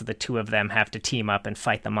arena, so the two of them have to team up and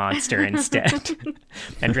fight the monster instead.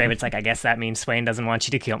 And Draven's like, I guess that means Swain doesn't want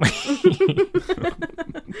you to kill me.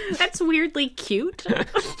 That's weirdly cute.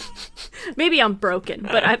 Maybe I'm broken,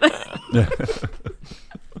 but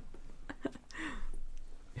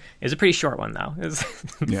It's a pretty short one, though.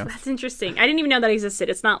 Yeah. That's interesting. I didn't even know that existed.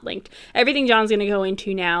 It's not linked. Everything John's going to go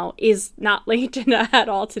into now is not linked at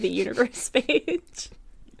all to the universe page.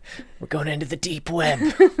 We're going into the deep web.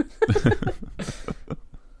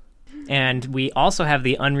 And we also have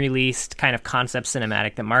the unreleased kind of concept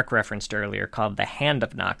cinematic that Mark referenced earlier called The Hand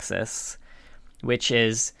of Noxus, which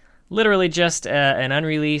is literally just an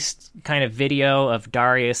unreleased kind of video of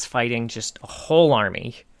Darius fighting just a whole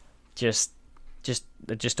army. Just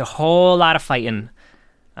a whole lot of fighting.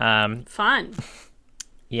 Fun.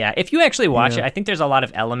 Yeah, if you actually watch it, I think there's a lot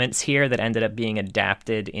of elements here that ended up being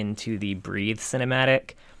adapted into the Breathe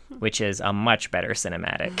cinematic, which is a much better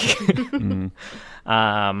cinematic.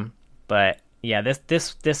 But yeah,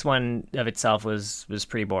 this one of itself was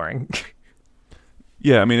pretty boring.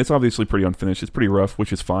 Yeah, I mean, it's obviously pretty unfinished. It's pretty rough,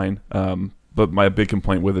 which is fine. But my big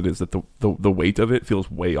complaint with it is that the weight of it feels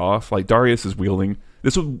way off. Like, Darius is wielding...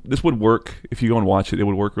 This would work if you go and watch it. It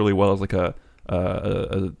would work really well as like a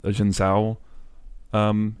Jin Sao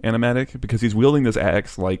animatic, because he's wielding this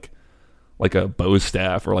axe like a bow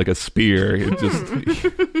staff or like a spear. It just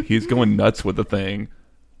he's going nuts with the thing.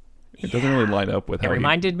 It doesn't really line up with how it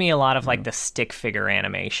reminded me a lot of like the stick figure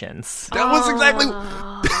animations. That was exactly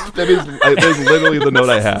that is literally the note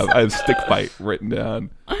I have. I have stick fight written down.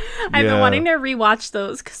 I've been wanting to rewatch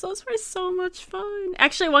those because those were so much fun.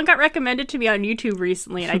 Actually, one got recommended to me on YouTube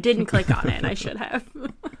recently, and I didn't click on it, and I should have.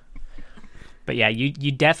 But yeah,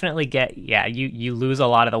 you definitely get you lose a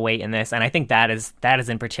lot of the weight in this, and I think that is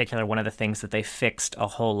in particular one of the things that they fixed a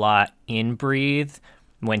whole lot in Breathe.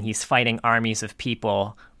 When he's fighting armies of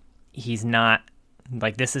people, he's not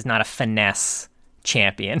like, this is not a finesse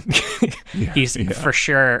champion. He's for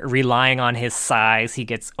sure relying on his size. He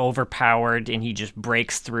gets overpowered and he just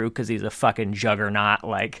breaks through because he's a fucking juggernaut.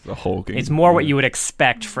 Like, the hulking. It's more what you would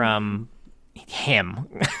expect from him.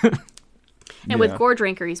 And with Gore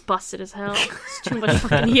Drinker, he's busted as hell. It's too much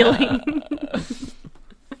fucking healing.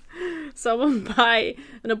 Someone buy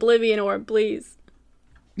an Oblivion orb, please.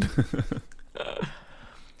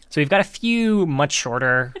 So we've got a few much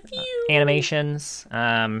shorter animations,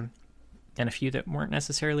 and a few that weren't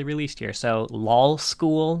necessarily released here. So LOL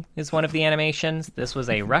School is one of the animations. This was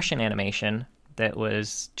a Russian animation that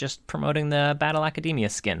was just promoting the Battle Academia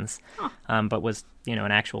skins, but was,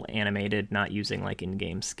 an actual animated, not using like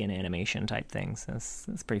in-game skin animation type things.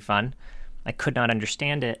 That's pretty fun. I could not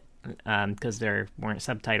understand it because there weren't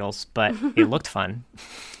subtitles, but it looked fun.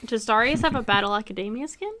 Does Darius have a Battle Academia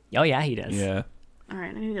skin? Oh yeah, he does. Yeah. All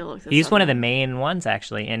right, I need to look this up. He's one of the main ones,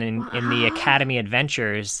 actually, and in the Academy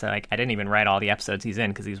Adventures, like, I didn't even write all the episodes he's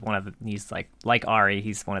in because he's like Ari,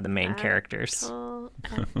 he's one of the main characters.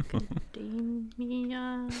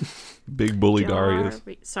 Academia. Big bully Darius.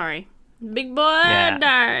 Sorry, big boy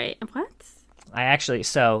Darius. What? I actually,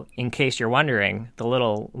 so in case you're wondering, the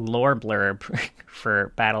little lore blurb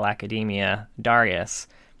for Battle Academia Darius,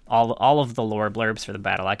 all of the lore blurbs for the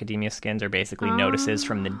Battle Academia skins are basically notices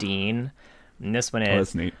from the dean. And this one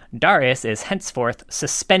is, Darius is henceforth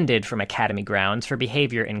suspended from academy grounds for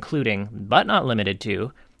behavior including, but not limited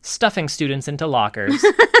to, stuffing students into lockers,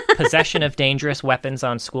 possession of dangerous weapons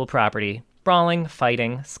on school property, brawling,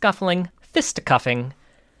 fighting, scuffling, fisticuffing,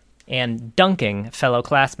 and dunking fellow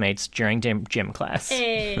classmates during gym class.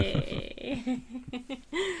 Hey.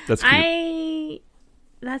 That's cute.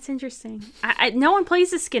 That's interesting. No one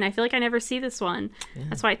plays this skin. I feel like I never see this one. Yeah.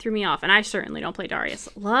 That's why it threw me off. And I certainly don't play Darius.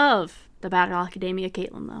 Love the Battle Academia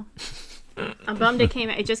Caitlyn, though. I'm bummed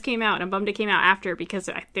it just came out, and I'm bummed it came out after because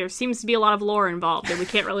there seems to be a lot of lore involved, and we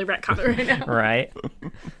can't really retcon it right now. Right.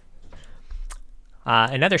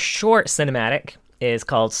 Another short cinematic is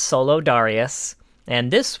called Solo Darius,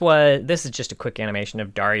 And this is just a quick animation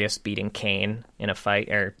of Darius beating Kain in a fight,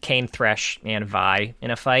 or Kain, Thresh, and Vi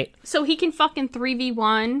in a fight. So he can fucking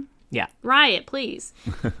 3v1? Yeah. Riot, please.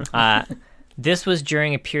 This was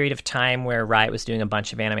during a period of time where Riot was doing a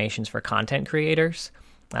bunch of animations for content creators,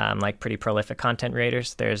 like pretty prolific content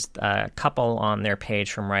creators. There's a couple on their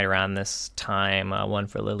page from right around this time, one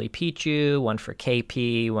for Lily Pichu, one for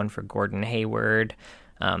KP, one for Gordon Hayward.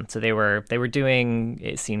 So they were doing,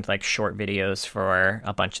 it seemed like, short videos for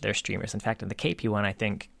a bunch of their streamers. In fact, in the KP one, I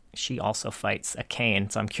think she also fights a Kain.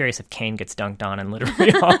 So I'm curious if Kain gets dunked on in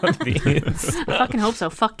literally all of these. I fucking hope so.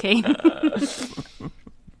 Fuck Kain.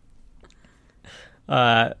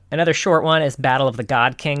 Another short one is Battle of the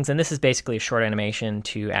God Kings, and this is basically a short animation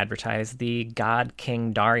to advertise the God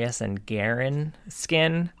King Darius and Garen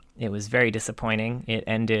skin. It was very disappointing. It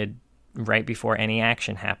ended right before any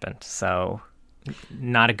action happened, so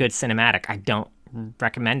not a good cinematic. I don't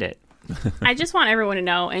recommend it. I just want everyone to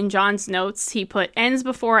know, in John's notes, he put ends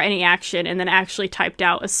before any action and then actually typed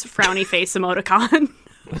out a frowny face emoticon.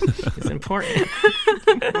 It's important.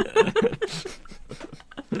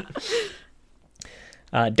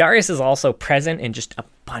 Darius is also present in just a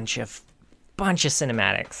bunch of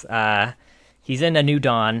cinematics. He's in A New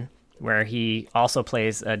Dawn, where he also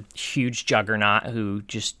plays a huge juggernaut who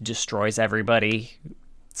just destroys everybody,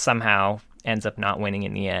 somehow ends up not winning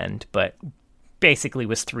in the end, but basically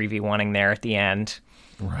was 3v1ing there at the end.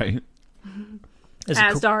 Right.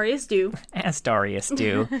 Darius do. As Darius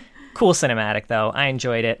do. Cool cinematic, though. I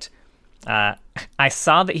enjoyed it. I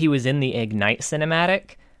saw that he was in the Ignite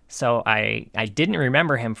cinematic, so I didn't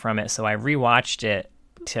remember him from it, so I rewatched it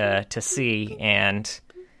to see, and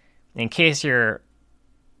in case you're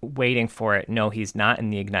waiting for it, no, he's not in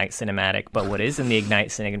the Ignite cinematic, but what is in the Ignite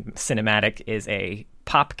cinematic is a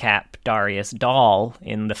PopCap Darius doll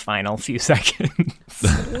in the final few seconds.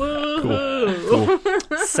 Cool.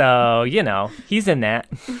 So, he's in that.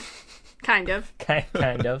 Kind of.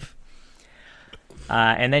 Kind of.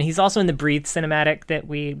 And then he's also in the Breathe cinematic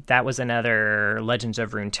that was another Legends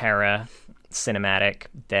of Runeterra cinematic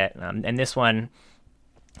that, and this one's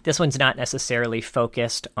not necessarily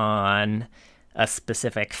focused on a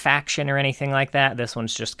specific faction or anything like that. This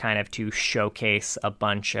one's just kind of to showcase a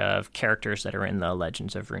bunch of characters that are in the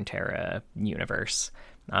Legends of Runeterra universe.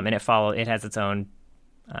 And it has its own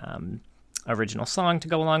original song to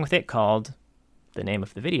go along with it called, the name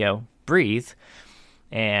of the video, Breathe.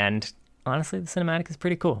 And honestly, the cinematic is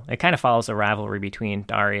pretty cool. It kind of follows a rivalry between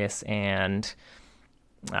Darius and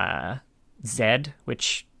Zed,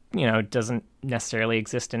 which, doesn't necessarily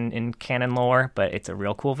exist in canon lore, but it's a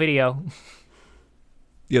real cool video.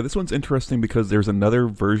 Yeah, this one's interesting because there's another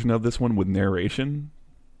version of this one with narration.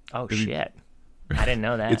 Oh, shit. I didn't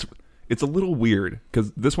know that. It's a little weird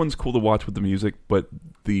because this one's cool to watch with the music, but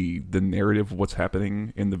the narrative of what's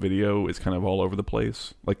happening in the video is kind of all over the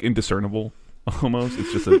place, like indiscernible almost.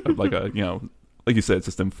 It's just like you said, it's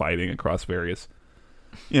just them fighting across various,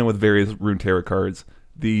 with various Runeterra cards.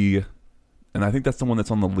 And I think that's the one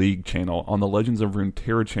that's on the League channel. On the Legends of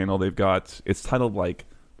Runeterra channel, it's titled like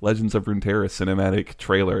Legends of Runeterra cinematic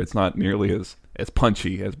trailer. It's not nearly as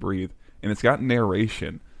punchy as Breathe, and it's got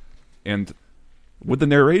narration. And with the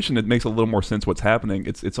narration, it makes a little more sense what's happening.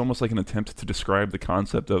 It's almost like an attempt to describe the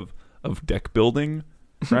concept of deck building,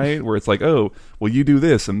 right? Where it's like, oh, well, you do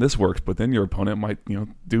this and this works, but then your opponent might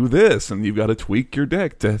do this, and you've got to tweak your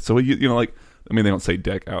deck they don't say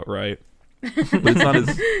deck outright, but it's not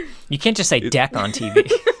as you can't just say deck on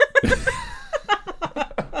TV.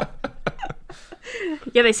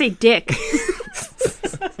 Yeah, they say dick.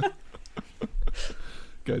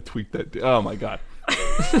 Gotta tweak that. Oh my god.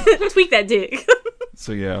 Tweak that dick.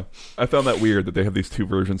 So yeah, I found that weird that they have these two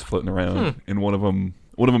versions floating around, and one of them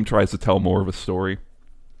tries to tell more of a story.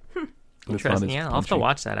 Interesting. Yeah, I'll have to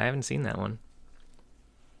watch that. I haven't seen that one.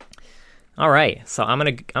 All right, so I'm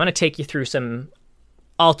gonna take you through some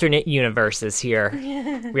alternate universes here.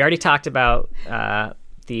 We already talked about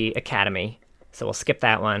the Academy, so we'll skip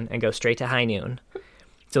that one and go straight to High Noon.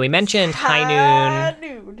 So we mentioned High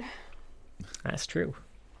Noon. That's true.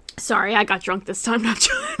 Sorry, I got drunk this time, not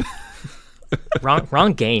John.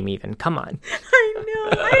 Wrong game even. Come on. I know.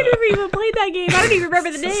 I never even played that game. I don't even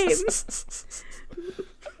remember the name.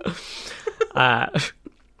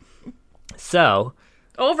 So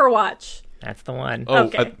Overwatch. That's the one. Oh,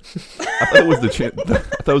 okay. I thought it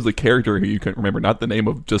was the character who you couldn't remember, not the name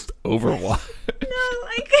of just Overwatch. No,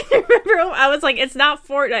 I couldn't remember. I was like, it's not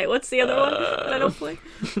Fortnite. What's the other one that I don't play?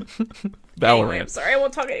 Valorant. Anyway, I'm sorry. I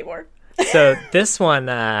won't talk anymore. So this one,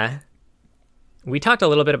 we talked a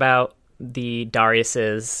little bit about the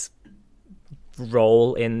Darius's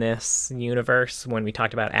role in this universe when we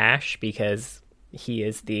talked about Ashe, because he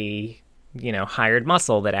is the, hired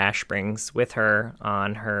muscle that Ash brings with her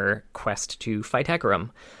on her quest to fight Hecarim.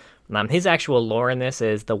 His actual lore in this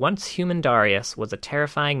is the once human Darius was a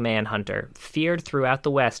terrifying manhunter, feared throughout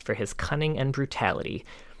the West for his cunning and brutality.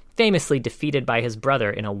 Famously defeated by his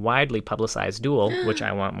brother in a widely publicized duel, which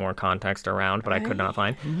I want more context around, but I could not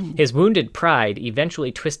find. His wounded pride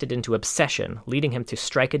eventually twisted into obsession, leading him to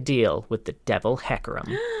strike a deal with the devil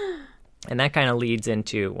Hecarim. And that kind of leads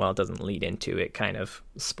into, well, it doesn't lead into, it kind of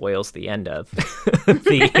spoils the end of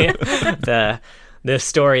the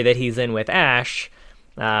story that he's in with Ash,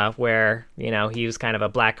 where, he was kind of a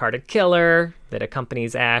black-hearted killer that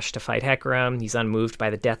accompanies Ash to fight Hecarim. He's unmoved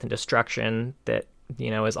by the death and destruction that,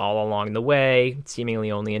 is all along the way,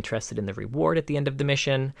 seemingly only interested in the reward at the end of the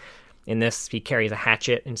mission. In this, he carries a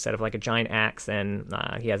hatchet instead of like a giant axe, and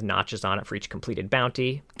he has notches on it for each completed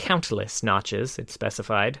bounty. Countless notches, it's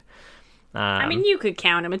specified. You could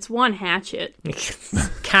count them. It's one hatchet.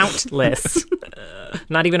 Countless.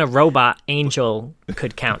 Not even a robot angel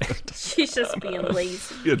could count it. She's just being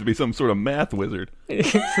lazy. You have to be some sort of math wizard.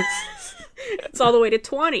 It's all the way to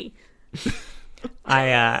 20.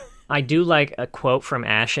 I do like a quote from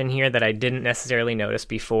Ash in here that I didn't necessarily notice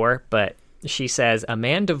before, but she says, "A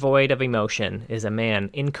man devoid of emotion is a man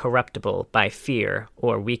incorruptible by fear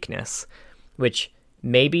or weakness," which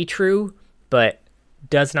may be true, but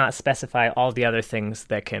does not specify all the other things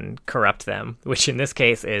that can corrupt them, which in this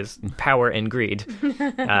case is power and greed.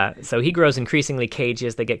 So he grows increasingly cagey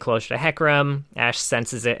as they get closer to Hecarim. Ash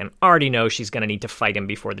senses it and already knows she's going to need to fight him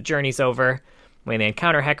before the journey's over. When they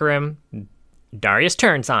encounter Hecarim, Darius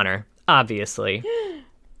turns on her, obviously.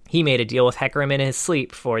 He made a deal with Hecarim in his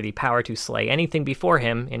sleep for the power to slay anything before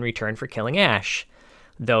him in return for killing Ash,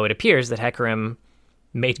 though it appears that Hecarim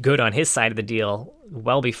made good on his side of the deal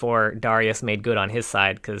well before Darius made good on his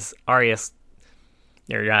side, because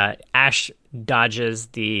Ash dodges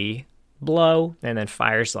the blow and then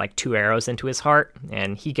fires like 2 arrows into his heart,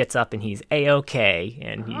 and he gets up and he's A-okay,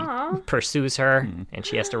 and he pursues her, and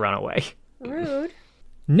she has to run away. Rude.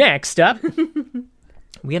 Next up,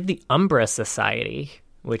 we have the Umbra Society,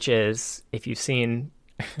 which is, if you've seen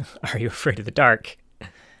Are You Afraid of the Dark?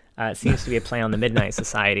 It seems to be a play on the Midnight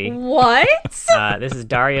Society. What? This is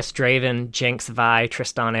Darius, Draven, Jinx, Vi,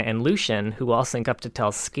 Tristana, and Lucian, who all sync up to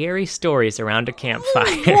tell scary stories around a campfire.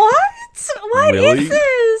 What? What Really? is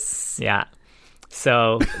this? Yeah.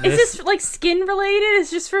 So is this like skin related?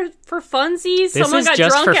 Is just for funsies? This Someone is got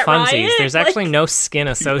just drunk for at funsies. Riot? There's actually no skin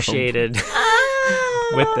associated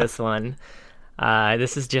Oh. with this one.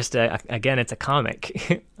 This is just again, it's a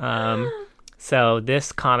comic. So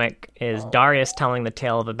this comic is Darius telling the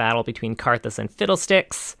tale of a battle between Karthus and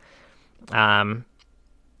Fiddlesticks. And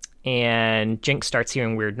Jinx starts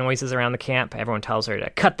hearing weird noises around the camp. Everyone tells her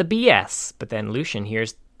to cut the BS, but then Lucian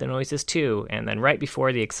hears the noises too. And then right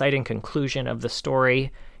before the exciting conclusion of the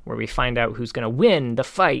story, where we find out who's going to win the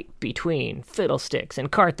fight between Fiddlesticks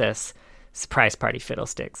and Karthus, surprise party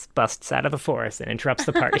Fiddlesticks busts out of the forest and interrupts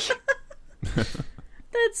the party.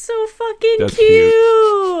 That's so fucking That's cute.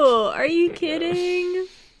 Are you kidding?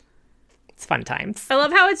 It's fun times. I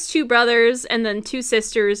love how it's 2 brothers and then 2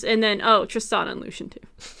 sisters and then, Tristana and Lucian too.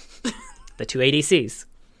 The 2 ADCs.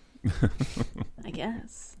 I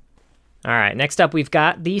guess. All right, next up we've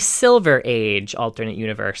got the Silver Age alternate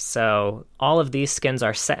universe. So all of these skins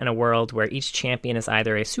are set in a world where each champion is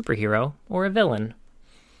either a superhero or a villain.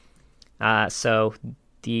 So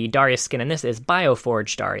the Darius skin in this is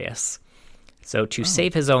Bioforge Darius. So to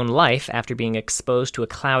save his own life after being exposed to a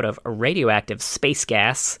cloud of radioactive space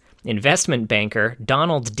gas, investment banker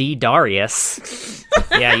Donald D. Darius,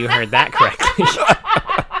 yeah, you heard that correctly,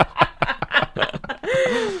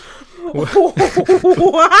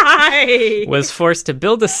 Why? was forced to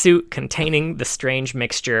build a suit containing the strange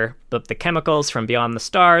mixture, but the chemicals from beyond the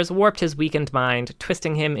stars warped his weakened mind,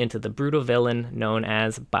 twisting him into the brutal villain known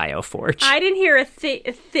as Bioforge. I didn't hear a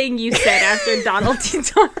thing you said after Donald T.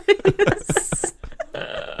 Darius.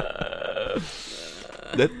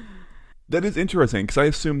 That is interesting, because I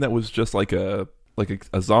assumed that was just like a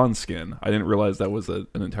Zon skin. I didn't realize that was an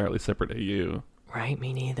entirely separate AU. Right,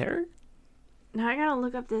 me neither. Now I gotta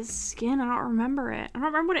look up this skin. I don't remember it. I don't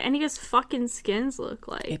remember what any of his fucking skins look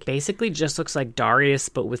like. It basically just looks like Darius,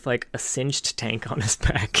 but with like a singed tank on his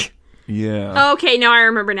back. Yeah. Okay, now I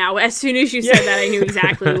remember now. As soon as you said that, I knew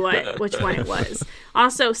exactly which one it was.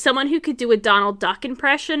 Also, someone who could do a Donald Duck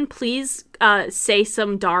impression, please say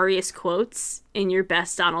some Darius quotes in your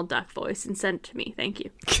best Donald Duck voice and send it to me. Thank you.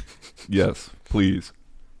 Yes, please.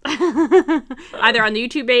 Either on the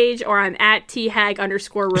YouTube page or I'm at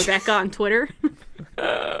 @thag_Rebecca on Twitter.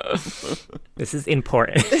 This is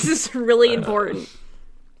important. This is really important.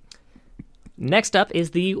 Next up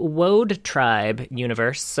is the Woad Tribe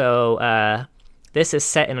universe. So this is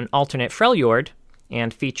set in an alternate Freljord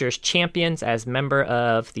and features champions as member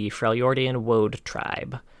of the Freljordian Woad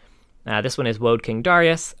Tribe. This one is Woad King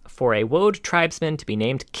Darius. For a Woad tribesman to be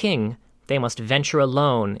named king, they must venture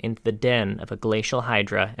alone into the den of a glacial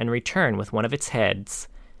hydra and return with one of its heads.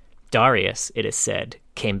 Darius, it is said,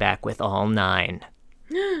 came back with all 9.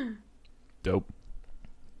 Dope.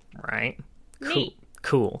 Right? Neat.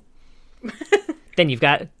 Cool. Then you've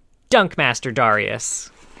got Dunkmaster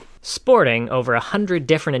Darius. Sporting over 100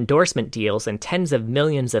 different endorsement deals and tens of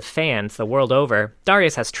millions of fans the world over,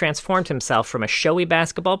 Darius has transformed himself from a showy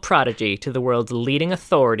basketball prodigy to the world's leading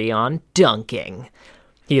authority on dunking.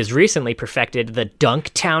 He has recently perfected the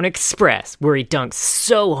Dunktown Express, where he dunks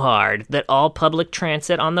so hard that all public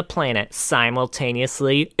transit on the planet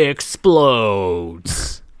simultaneously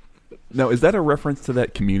explodes. Now, is that a reference to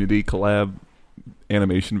that Community collab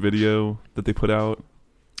animation video that they put out?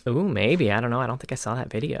 Ooh, maybe. I don't know. I don't think I saw that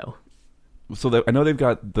video. So I know they've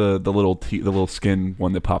got the little skin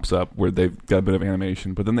one that pops up where they've got a bit of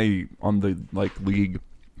animation, but then they on the League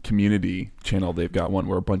Community channel they've got one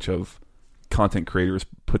where a bunch of content creators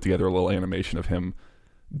put together a little animation of him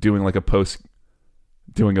doing a post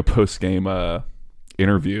game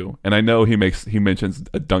interview, and I know he mentions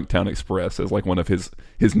a Dunktown Express as one of his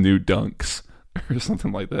new dunks or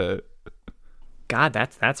something like that. God,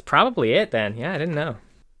 that's probably it then. Yeah, I didn't know.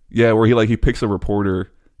 Yeah, where he picks a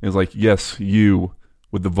reporter and is like, "Yes, you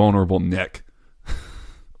with the vulnerable neck."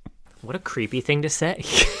 What a creepy thing to say.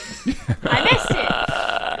 I missed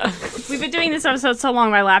it. We've been doing this episode so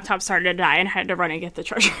long, my laptop started to die and I had to run and get the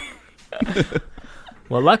charger.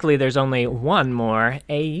 Well, luckily, there's only one more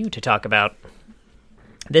AU to talk about.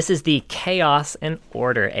 This is the Chaos and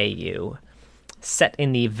Order AU. Set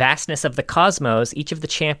in the vastness of the cosmos, each of the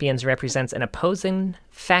champions represents an opposing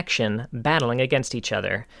faction battling against each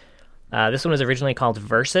other. This one was originally called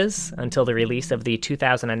Versus until the release of the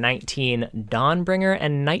 2019 Dawnbringer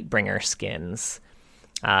and Nightbringer skins.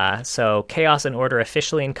 So Chaos and Order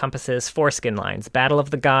officially encompasses 4 skin lines: Battle of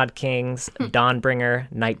the God Kings,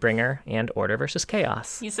 Dawnbringer, Nightbringer, and Order versus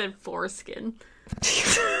Chaos. You said foreskin.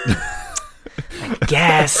 I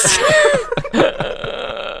guess.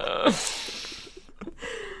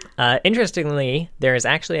 Interestingly, there is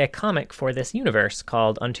actually a comic for this universe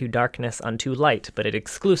called Unto Darkness, Unto Light, but it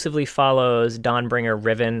exclusively follows Dawnbringer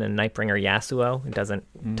Riven and Nightbringer Yasuo. It doesn't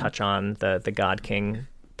touch on the God King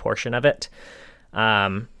portion of it.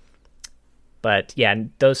 But yeah,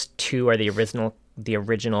 those 2 are the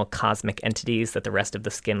original cosmic entities that the rest of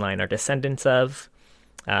the skin line are descendants of.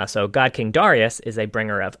 So God King Darius is a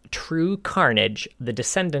bringer of true carnage, the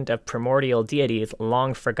descendant of primordial deities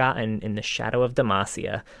long forgotten in the shadow of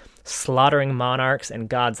Demacia. Slaughtering monarchs and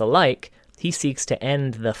gods alike, he seeks to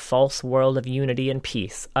end the false world of unity and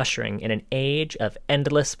peace, ushering in an age of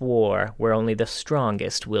endless war where only the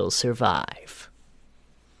strongest will survive.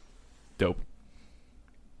 Dope.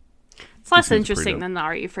 It's less interesting than the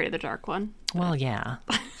Are You Afraid of the Dark one. Well, yeah.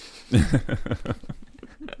 Because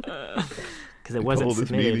it wasn't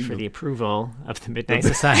submitted for the approval of the Midnight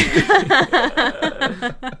Society.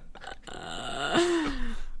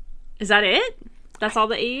 Is that it? That's all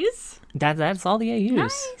the AUs? That's all the AUs.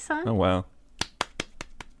 Nice, huh? Oh wow,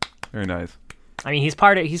 very nice. I mean, he's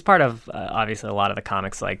part of obviously a lot of the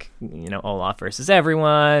comics, like Olaf versus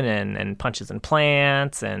everyone and Punches and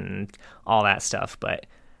Plants and all that stuff. But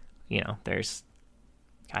there's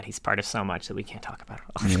he's part of so much that we can't talk about it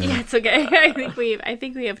all. Yeah, it's okay. I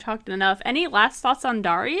think we have talked enough. Any last thoughts on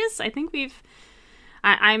Darius? I think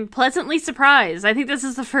I'm pleasantly surprised. I think this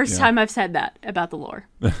is the first time I've said that about the lore.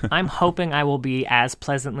 I'm hoping I will be as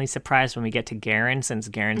pleasantly surprised when we get to Garen, since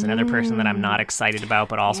Garen's another person that I'm not excited about,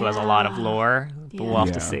 but also has a lot of lore. But we'll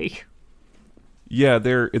have to see. Yeah,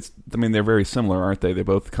 they're very similar, aren't they? They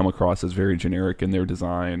both come across as very generic in their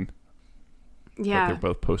design. Yeah, but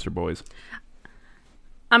they're both poster boys.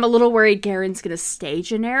 I'm a little worried Garen's going to stay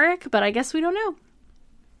generic, but I guess we don't know.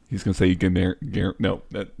 He's going to say Garen.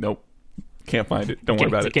 Nope. Can't find it. Don't worry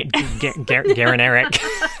about it. Garen Eric.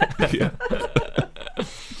 Yeah.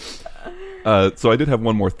 So I did have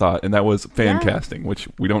one more thought, and that was fan casting, which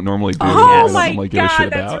we don't normally do. Oh my God,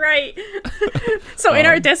 that's about. Right. So in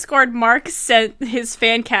our Discord, Mark sent his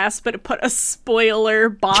fan cast, but it put a spoiler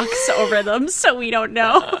box over them, so we don't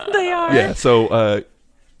know who they are. Yeah. So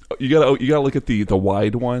you gotta look at the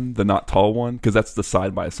wide one, the not tall one, because that's the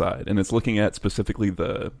side by side, and it's looking at specifically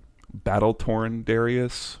the battle torn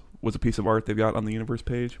Darius. Was a piece of art they've got on the universe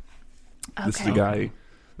page. Okay. This is a guy.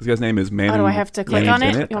 This guy's name is Manu. Oh, do I have to click on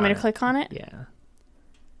it? You want me to click on it? Yeah.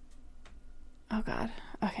 Oh God.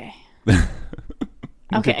 Okay.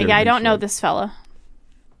 Okay, yeah, I don't know this fella.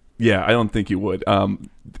 Yeah, I don't think you would.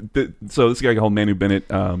 So this guy called Manu Bennett.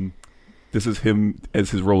 This is him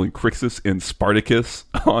as his role in Crixus in Spartacus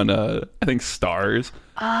on I think Stars.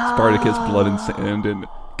 Spartacus, Blood and Sand, and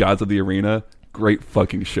Gods of the Arena. Great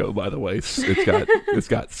fucking show, by the way. It's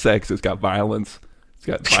got sex, it's got violence, it's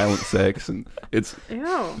got violent sex, and it's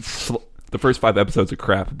the first 5 episodes are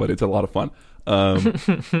crap, but it's a lot of fun.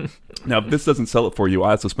 Now, if this doesn't sell it for you,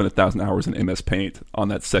 I also spent 1,000 hours in MS Paint on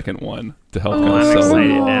that second one to help kind of sell it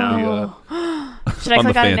now. Should I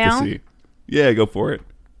click on it now? Yeah, go for it.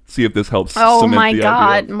 See if this helps. Oh my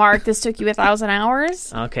god, Mark, this took you 1,000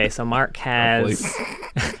 hours? Okay, so Mark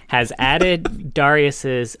has added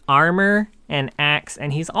Darius's armor and axe,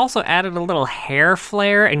 and he's also added a little hair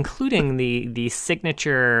flare, including the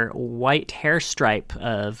signature white hair stripe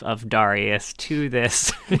of Darius to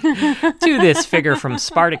this figure from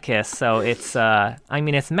Spartacus. So it's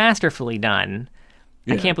it's masterfully done.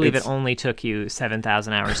 Yeah, I can't believe it only took you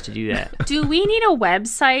 7,000 hours to do that. Do we need a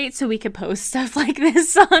website so we could post stuff like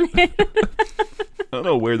this on it? I don't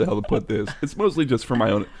know where the hell to put this. It's mostly just for my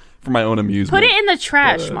own amusement. Put it in the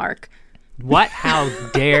trash, Mark. What? How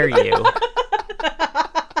dare you?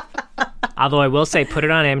 Although I will say, put it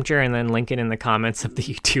on Imgur and then link it in the comments of the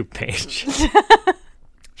YouTube page.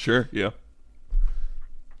 Sure, yeah.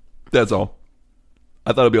 That's all.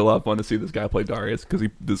 I thought it'd be a lot of fun to see this guy play Darius, because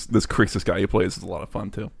this Crixus guy he plays is a lot of fun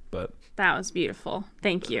too. But that was beautiful.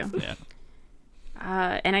 Thank you. Yeah.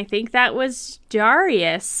 And I think that was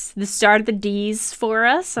Darius, the start of the D's for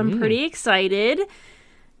us. I'm pretty excited.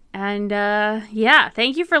 And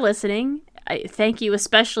thank you for listening. Thank you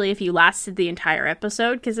especially if you lasted the entire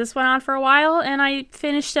episode, because this went on for a while, and I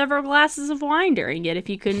finished several glasses of wine during it, if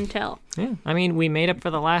you couldn't tell. Yeah, I mean, we made up for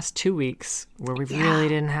the last 2 weeks where we really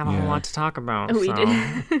didn't have a whole lot to talk about. We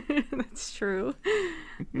did. That's true.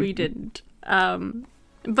 We didn't.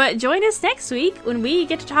 But join us next week when we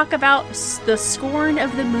get to talk about the Scorn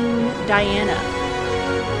of the Moon, Diana.